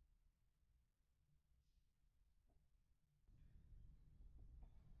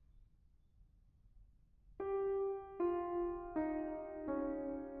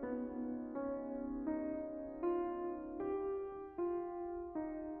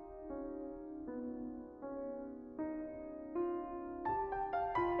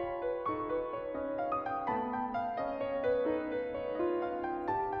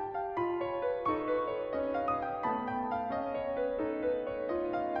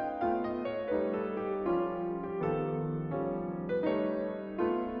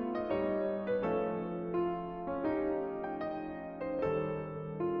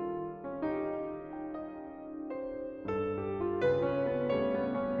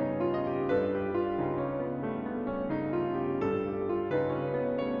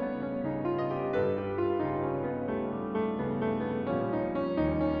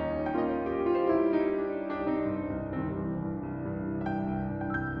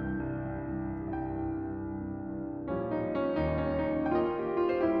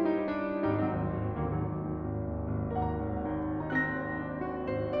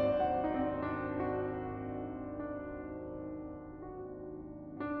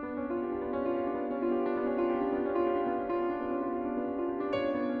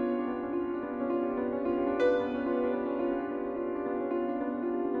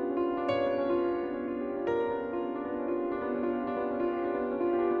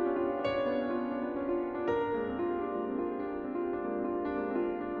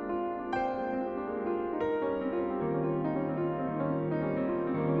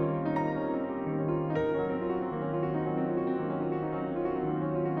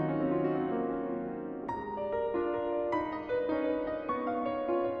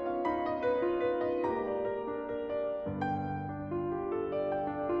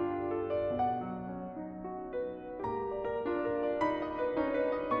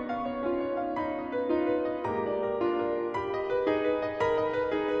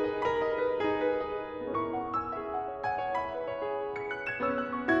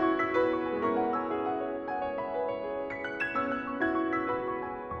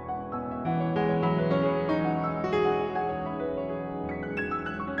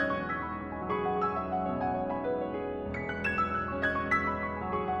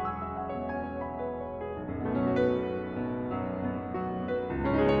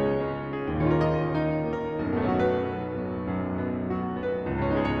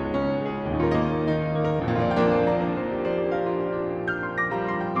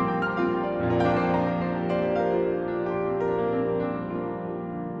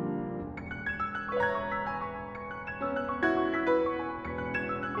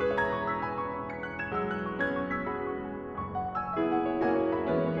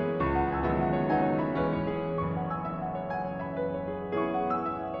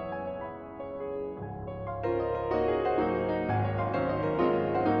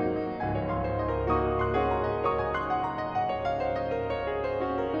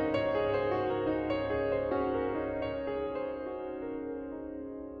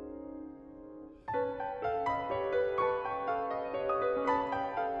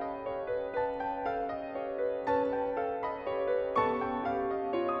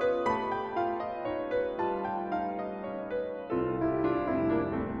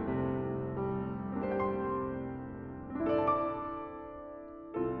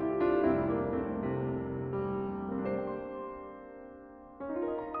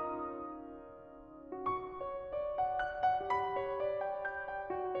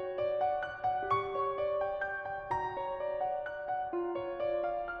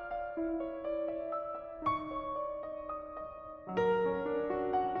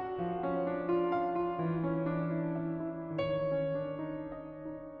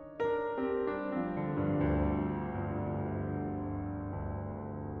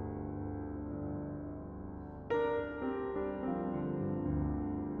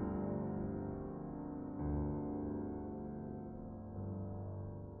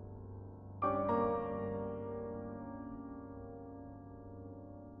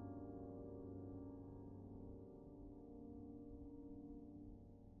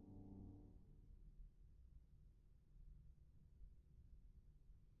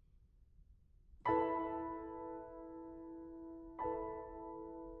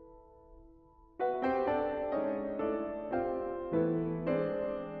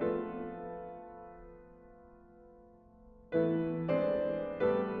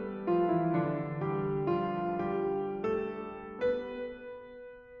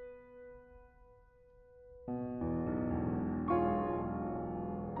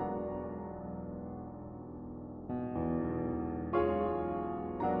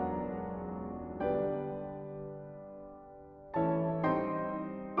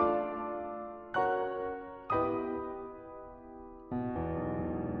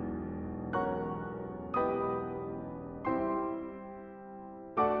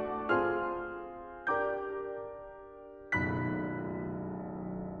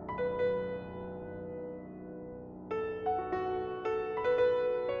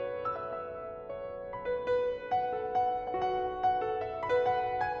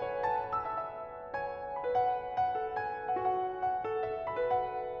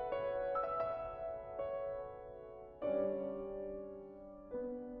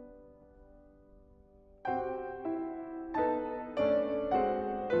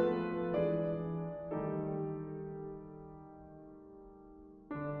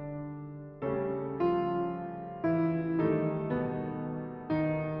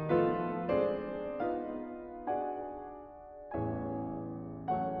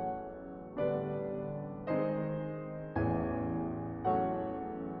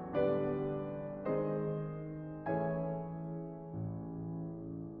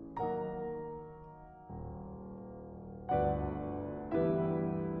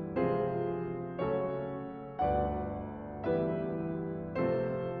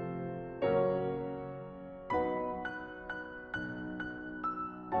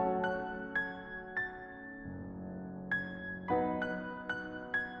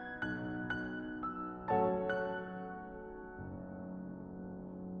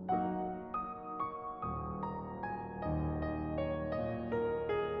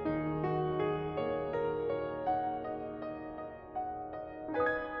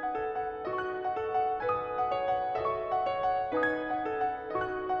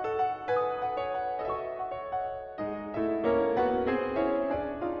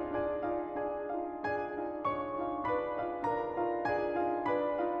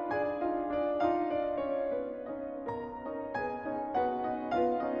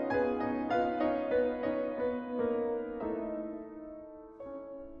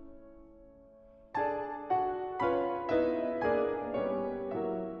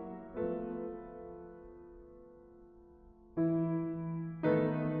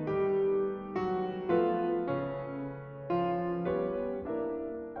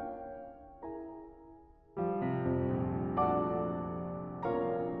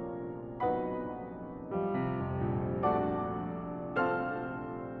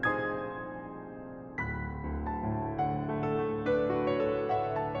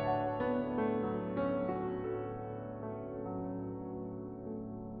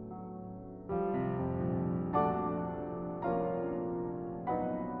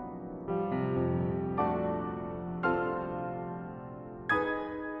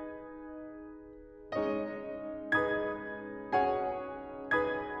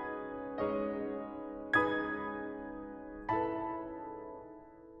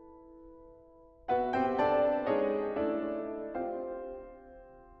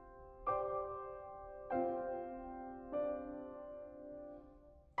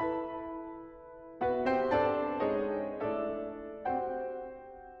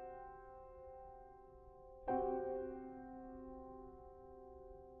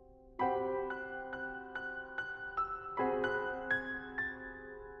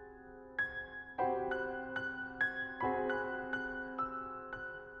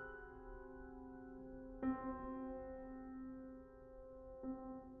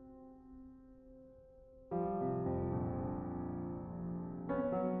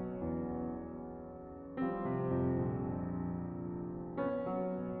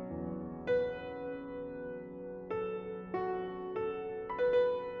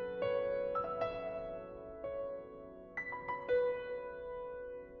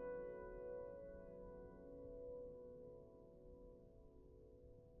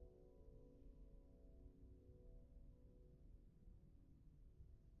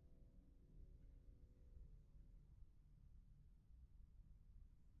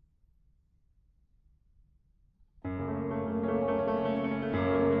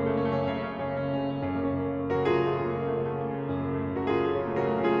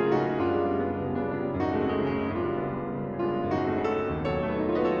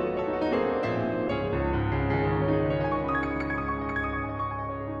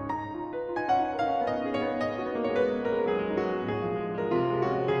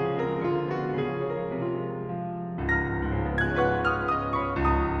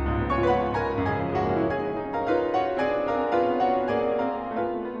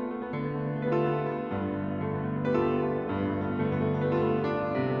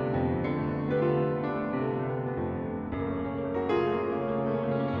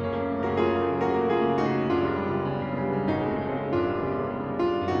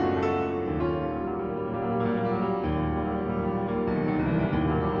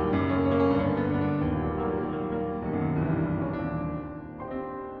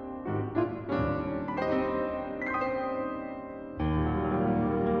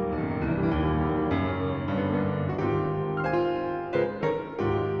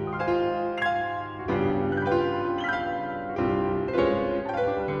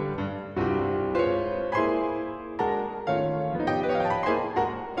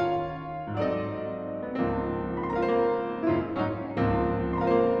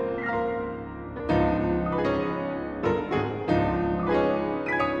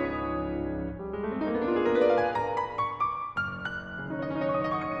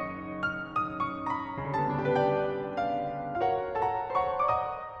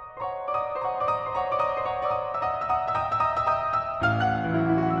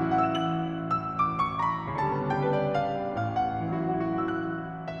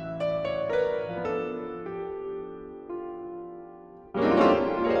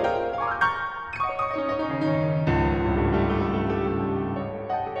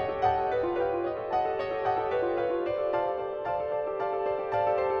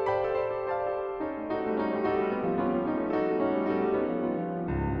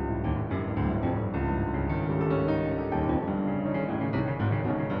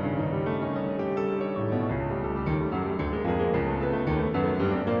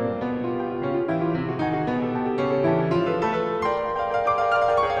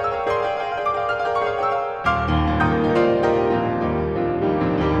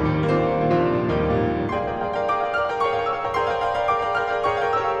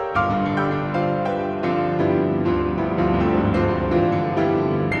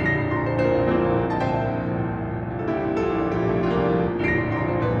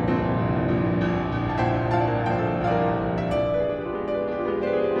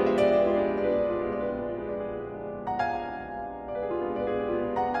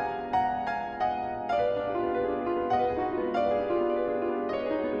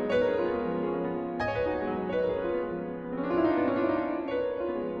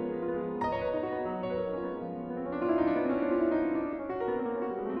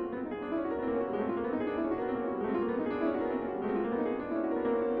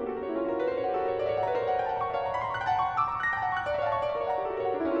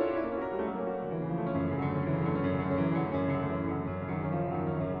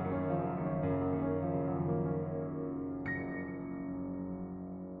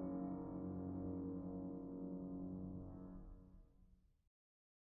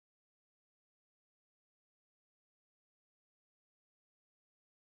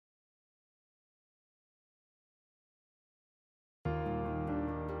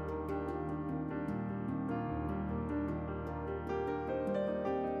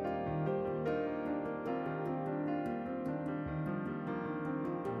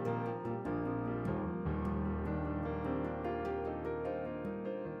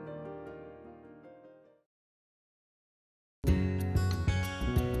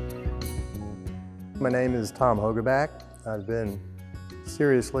 My name is Tom Hogeback. I've been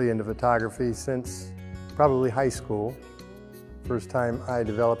seriously into photography since probably high school. First time I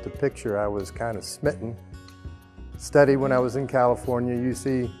developed a picture, I was kind of smitten. Studied when I was in California,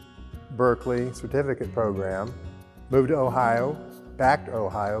 UC Berkeley certificate program. Moved to Ohio, back to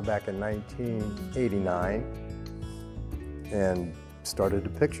Ohio back in 1989, and started to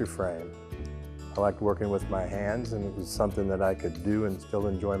picture frame. I liked working with my hands, and it was something that I could do and still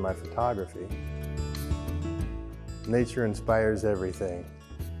enjoy my photography. Nature inspires everything.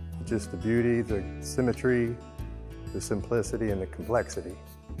 Just the beauty, the symmetry, the simplicity, and the complexity.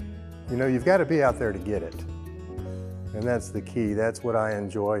 You know, you've got to be out there to get it. And that's the key. That's what I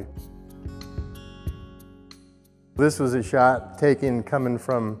enjoy. This was a shot taken coming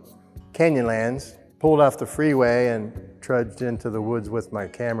from Canyonlands. Pulled off the freeway and trudged into the woods with my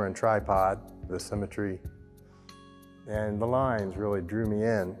camera and tripod. The symmetry and the lines really drew me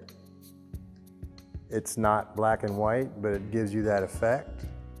in. It's not black and white, but it gives you that effect.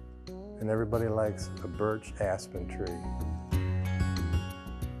 And everybody likes a birch aspen tree.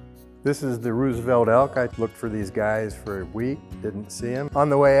 This is the Roosevelt elk. I looked for these guys for a week, didn't see them. On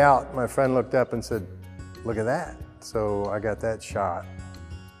the way out, my friend looked up and said, "Look at that." So I got that shot.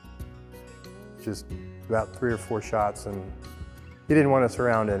 Just about 3 or 4 shots, and he didn't want us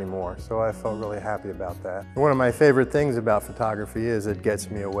around anymore, so I felt really happy about that. One of my favorite things about photography is it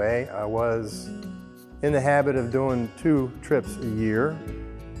gets me away. I was in the habit of doing 2 trips a year,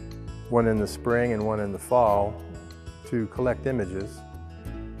 one in the spring and one in the fall, to collect images.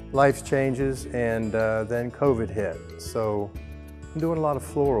 Life changes, and then COVID hit, so I'm doing a lot of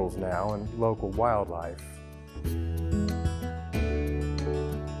florals now and local wildlife.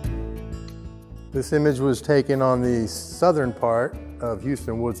 This image was taken on the southern part of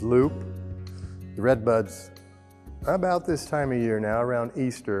Houston Woods Loop. The redbuds about this time of year now, around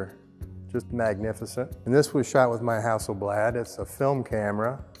Easter, just magnificent. And this was shot with my Hasselblad. It's a film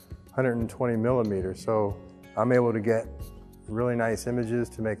camera, 120 millimeters, so I'm able to get really nice images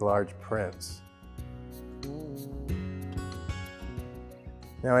to make large prints.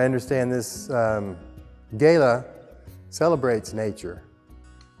 Now I understand this gala celebrates nature.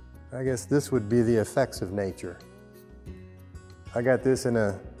 I guess this would be the effects of nature. I got this in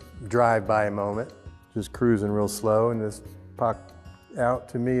a drive-by moment, just cruising real slow, and this popped out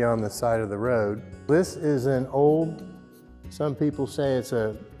to me on the side of the road. This is an old, some people say it's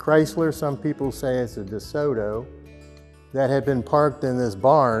a Chrysler, some people say it's a DeSoto, that had been parked in this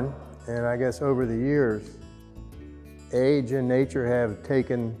barn, and I guess over the years, age and nature have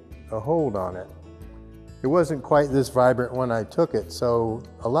taken a hold on it. It wasn't quite this vibrant when I took it, so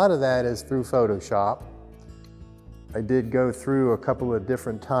a lot of that is through Photoshop. I did go through a couple of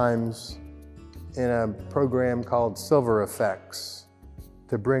different times in a program called Silver Effects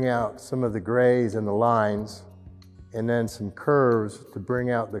to bring out some of the grays and the lines, and then some curves to bring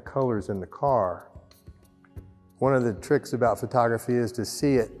out the colors in the car. One of the tricks about photography is to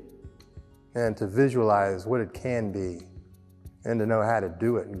see it and to visualize what it can be and to know how to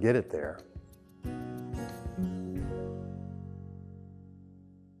do it and get it there.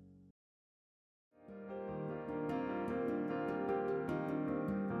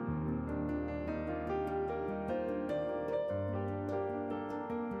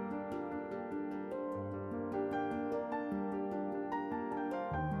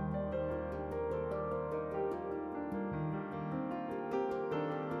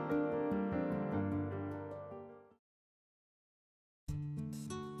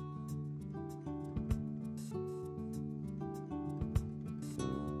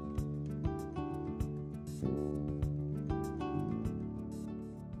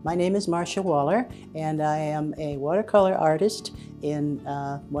 My name is Marcia Waller, and I am a watercolor artist in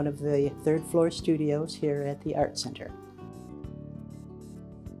one of the 3rd floor studios here at the Art Center.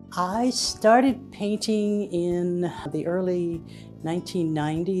 I started painting in the early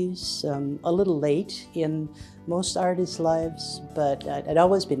 1990s, a little late in most artists' lives, but I'd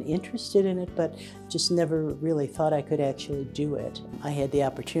always been interested in it, but just never really thought I could actually do it. I had the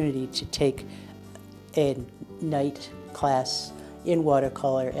opportunity to take a night class in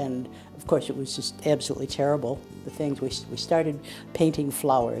watercolor, and of course it was just absolutely terrible. The things we started painting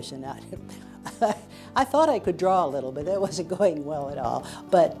flowers, and I thought I could draw a little, but that wasn't going well at all.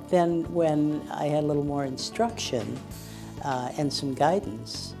 But then when I had a little more instruction and some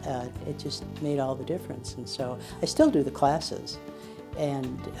guidance, it just made all the difference. And so I still do the classes,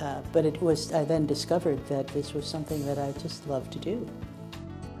 and but I then discovered that this was something that I just loved to do.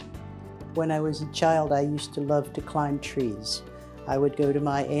 When I was a child, I used to love to climb trees. I would go to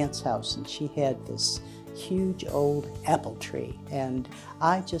my aunt's house, and she had this huge old apple tree, and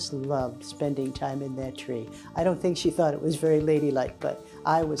I just loved spending time in that tree. I don't think she thought it was very ladylike, but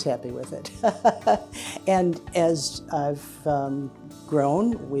I was happy with it. And as I've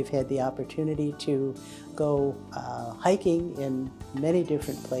grown, we've had the opportunity to go hiking in many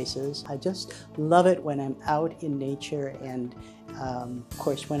different places. I just love it when I'm out in nature, and of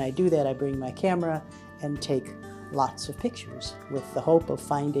course when I do that I bring my camera and take lots of pictures with the hope of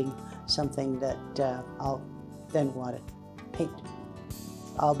finding something that I'll then want to paint.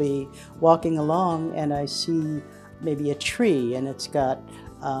 I'll be walking along and I see maybe a tree and it's got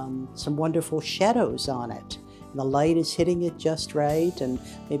some wonderful shadows on it. And the light is hitting it just right, and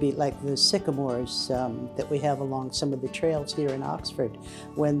maybe like the sycamores that we have along some of the trails here in Oxford.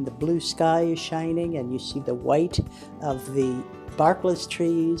 When the blue sky is shining and you see the white of the barkless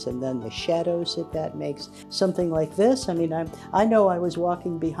trees and then the shadows that makes. Something like this, I mean, I know I was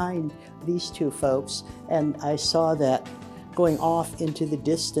walking behind these two folks and I saw that going off into the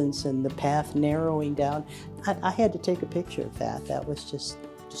distance and the path narrowing down. I had to take a picture of that. That was just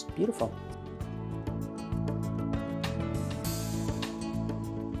beautiful.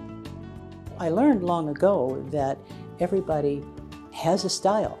 I learned long ago that everybody has a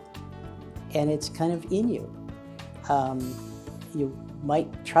style and it's kind of in you. You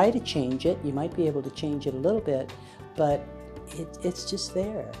might try to change it, you might be able to change it a little bit, but it's just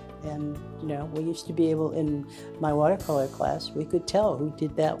there. And you know, we used to be able, in my watercolor class, we could tell who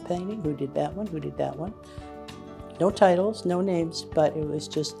did that painting, who did that one, who did that one. No titles, no names, but it was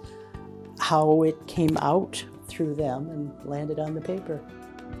just how it came out through them and landed on the paper.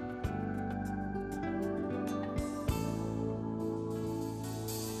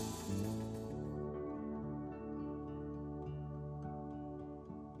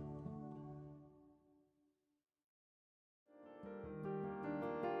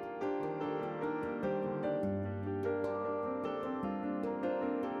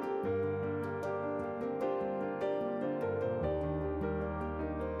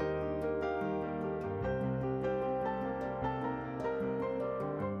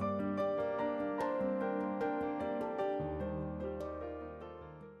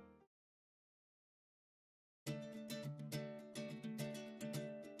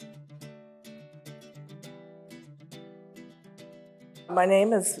 My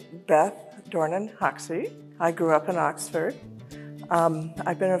name is Beth Dornan Hoxie. I grew up in Oxford.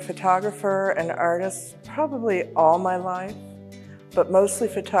 I've been a photographer and artist probably all my life, but mostly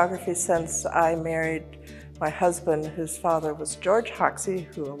photography since I married my husband, whose father was George Hoxie,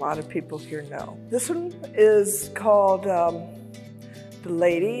 who a lot of people here know. This one is called The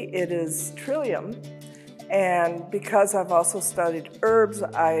Lady. It is Trillium, and because I've also studied herbs,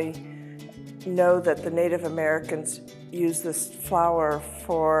 I know that the Native Americans use this flower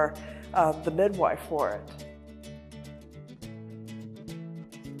for the midwife for it.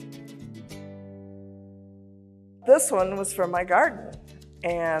 This one was from my garden,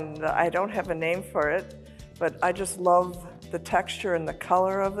 and I don't have a name for it, but I just love the texture and the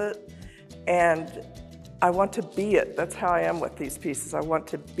color of it, and I want to be it. That's how I am with these pieces. I want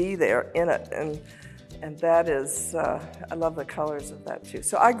to be there in it, and that is, I love the colors of that too.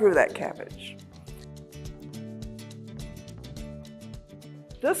 So I grew that cabbage.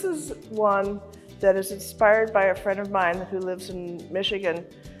 This is one that is inspired by a friend of mine who lives in Michigan.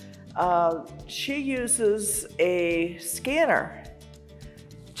 She uses a scanner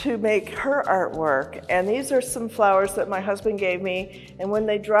to make her artwork, and these are some flowers that my husband gave me, and when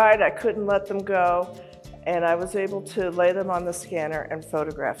they dried I couldn't let them go, and I was able to lay them on the scanner and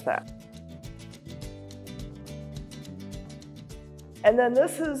photograph that. And then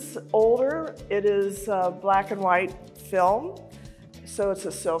this is older. It is black and white film. So it's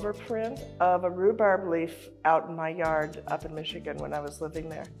a silver print of a rhubarb leaf out in my yard up in Michigan when I was living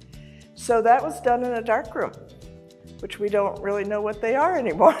there. So that was done in a darkroom, which we don't really know what they are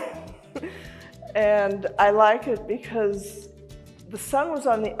anymore. And I like it because the sun was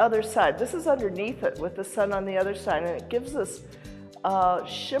on the other side. This is underneath it with the sun on the other side, and it gives this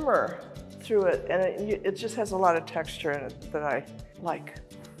shimmer through it, and it just has a lot of texture in it that I like.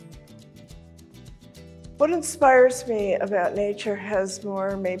 What inspires me about nature has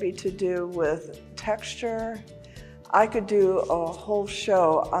more maybe to do with texture. I could do a whole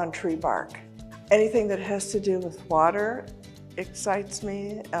show on tree bark. Anything that has to do with water excites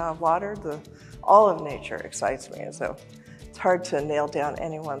me. All of nature excites me, so it's hard to nail down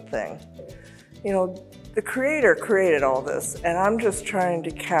any one thing. You know, the Creator created all this, and I'm just trying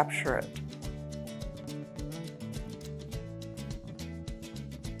to capture it.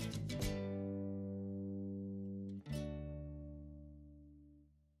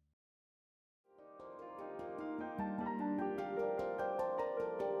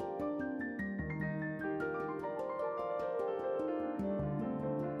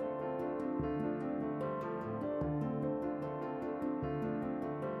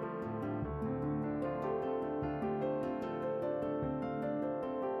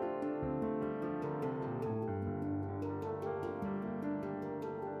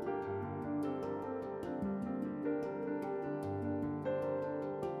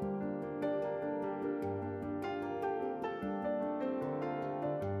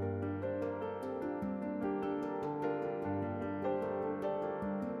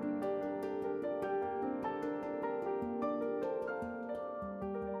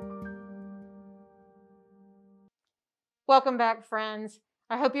 Welcome back, friends.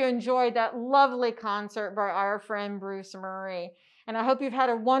 I hope you enjoyed that lovely concert by our friend Bruce Murray. And I hope you've had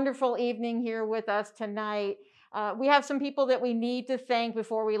a wonderful evening here with us tonight. We have some people that we need to thank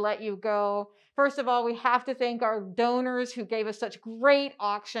before we let you go. First of all, we have to thank our donors who gave us such great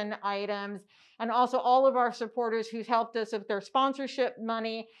auction items, and also all of our supporters who've helped us with their sponsorship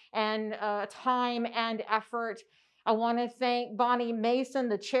money and time and effort. I want to thank Bonnie Mason,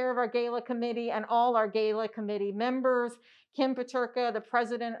 the chair of our Gala committee, and all our Gala committee members, Kim Paterka, the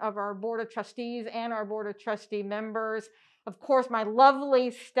president of our board of trustees and our board of trustee members, of course, my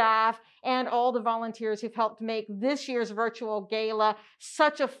lovely staff, and all the volunteers who've helped make this year's virtual gala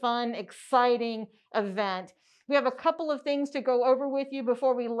such a fun, exciting event. We have a couple of things to go over with you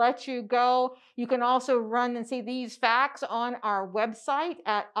before we let you go. You can also run and see these facts on our website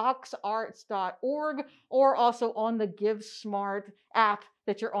at oxarts.org, or also on the GiveSmart app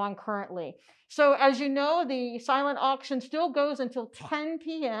that you're on currently. So as you know, the silent auction still goes until 10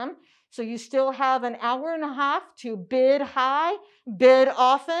 p.m., so you still have an hour and a half to bid high, bid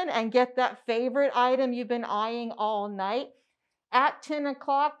often, and get that favorite item you've been eyeing all night. At 10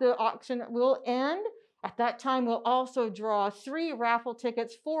 o'clock, the auction will end. At that time, we'll also draw 3 raffle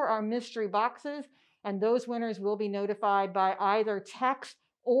tickets for our mystery boxes, and those winners will be notified by either text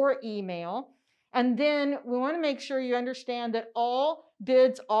or email. And then we want to make sure you understand that all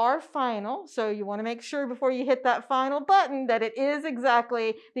bids are final. So you want to make sure before you hit that final button that it is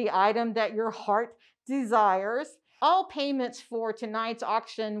exactly the item that your heart desires. All payments for tonight's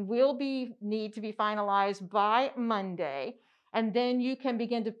auction will need to be finalized by Monday. And then you can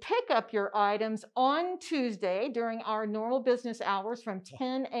begin to pick up your items on Tuesday during our normal business hours from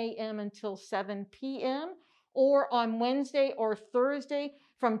 10 a.m. until 7 p.m. or on Wednesday or Thursday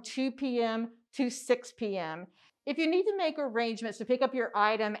from 2 p.m. to 6 p.m. If you need to make arrangements to pick up your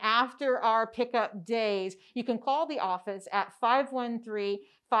item after our pickup days, you can call the office at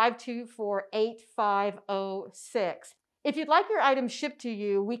 513-524-8506. If you'd like your item shipped to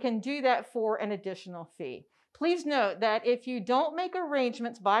you, we can do that for an additional fee. Please note that if you don't make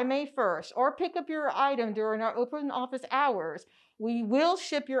arrangements by May 1st or pick up your item during our open office hours, we will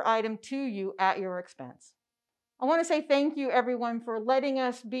ship your item to you at your expense. I want to say thank you, everyone, for letting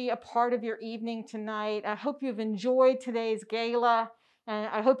us be a part of your evening tonight. I hope you've enjoyed today's gala, and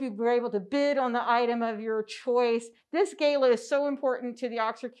I hope you were able to bid on the item of your choice. This gala is so important to the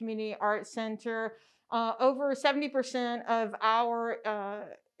Oxford Community Arts Center. Over 70% of our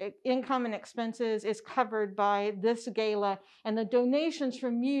income and expenses is covered by this gala, and the donations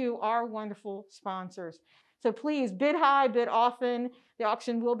from you are wonderful sponsors. So please bid high, bid often. The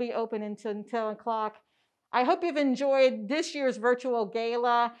auction will be open until 10 o'clock. I hope you've enjoyed this year's virtual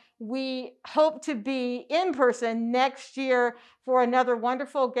gala. We hope to be in person next year for another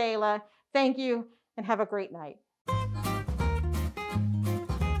wonderful gala. Thank you and have a great night.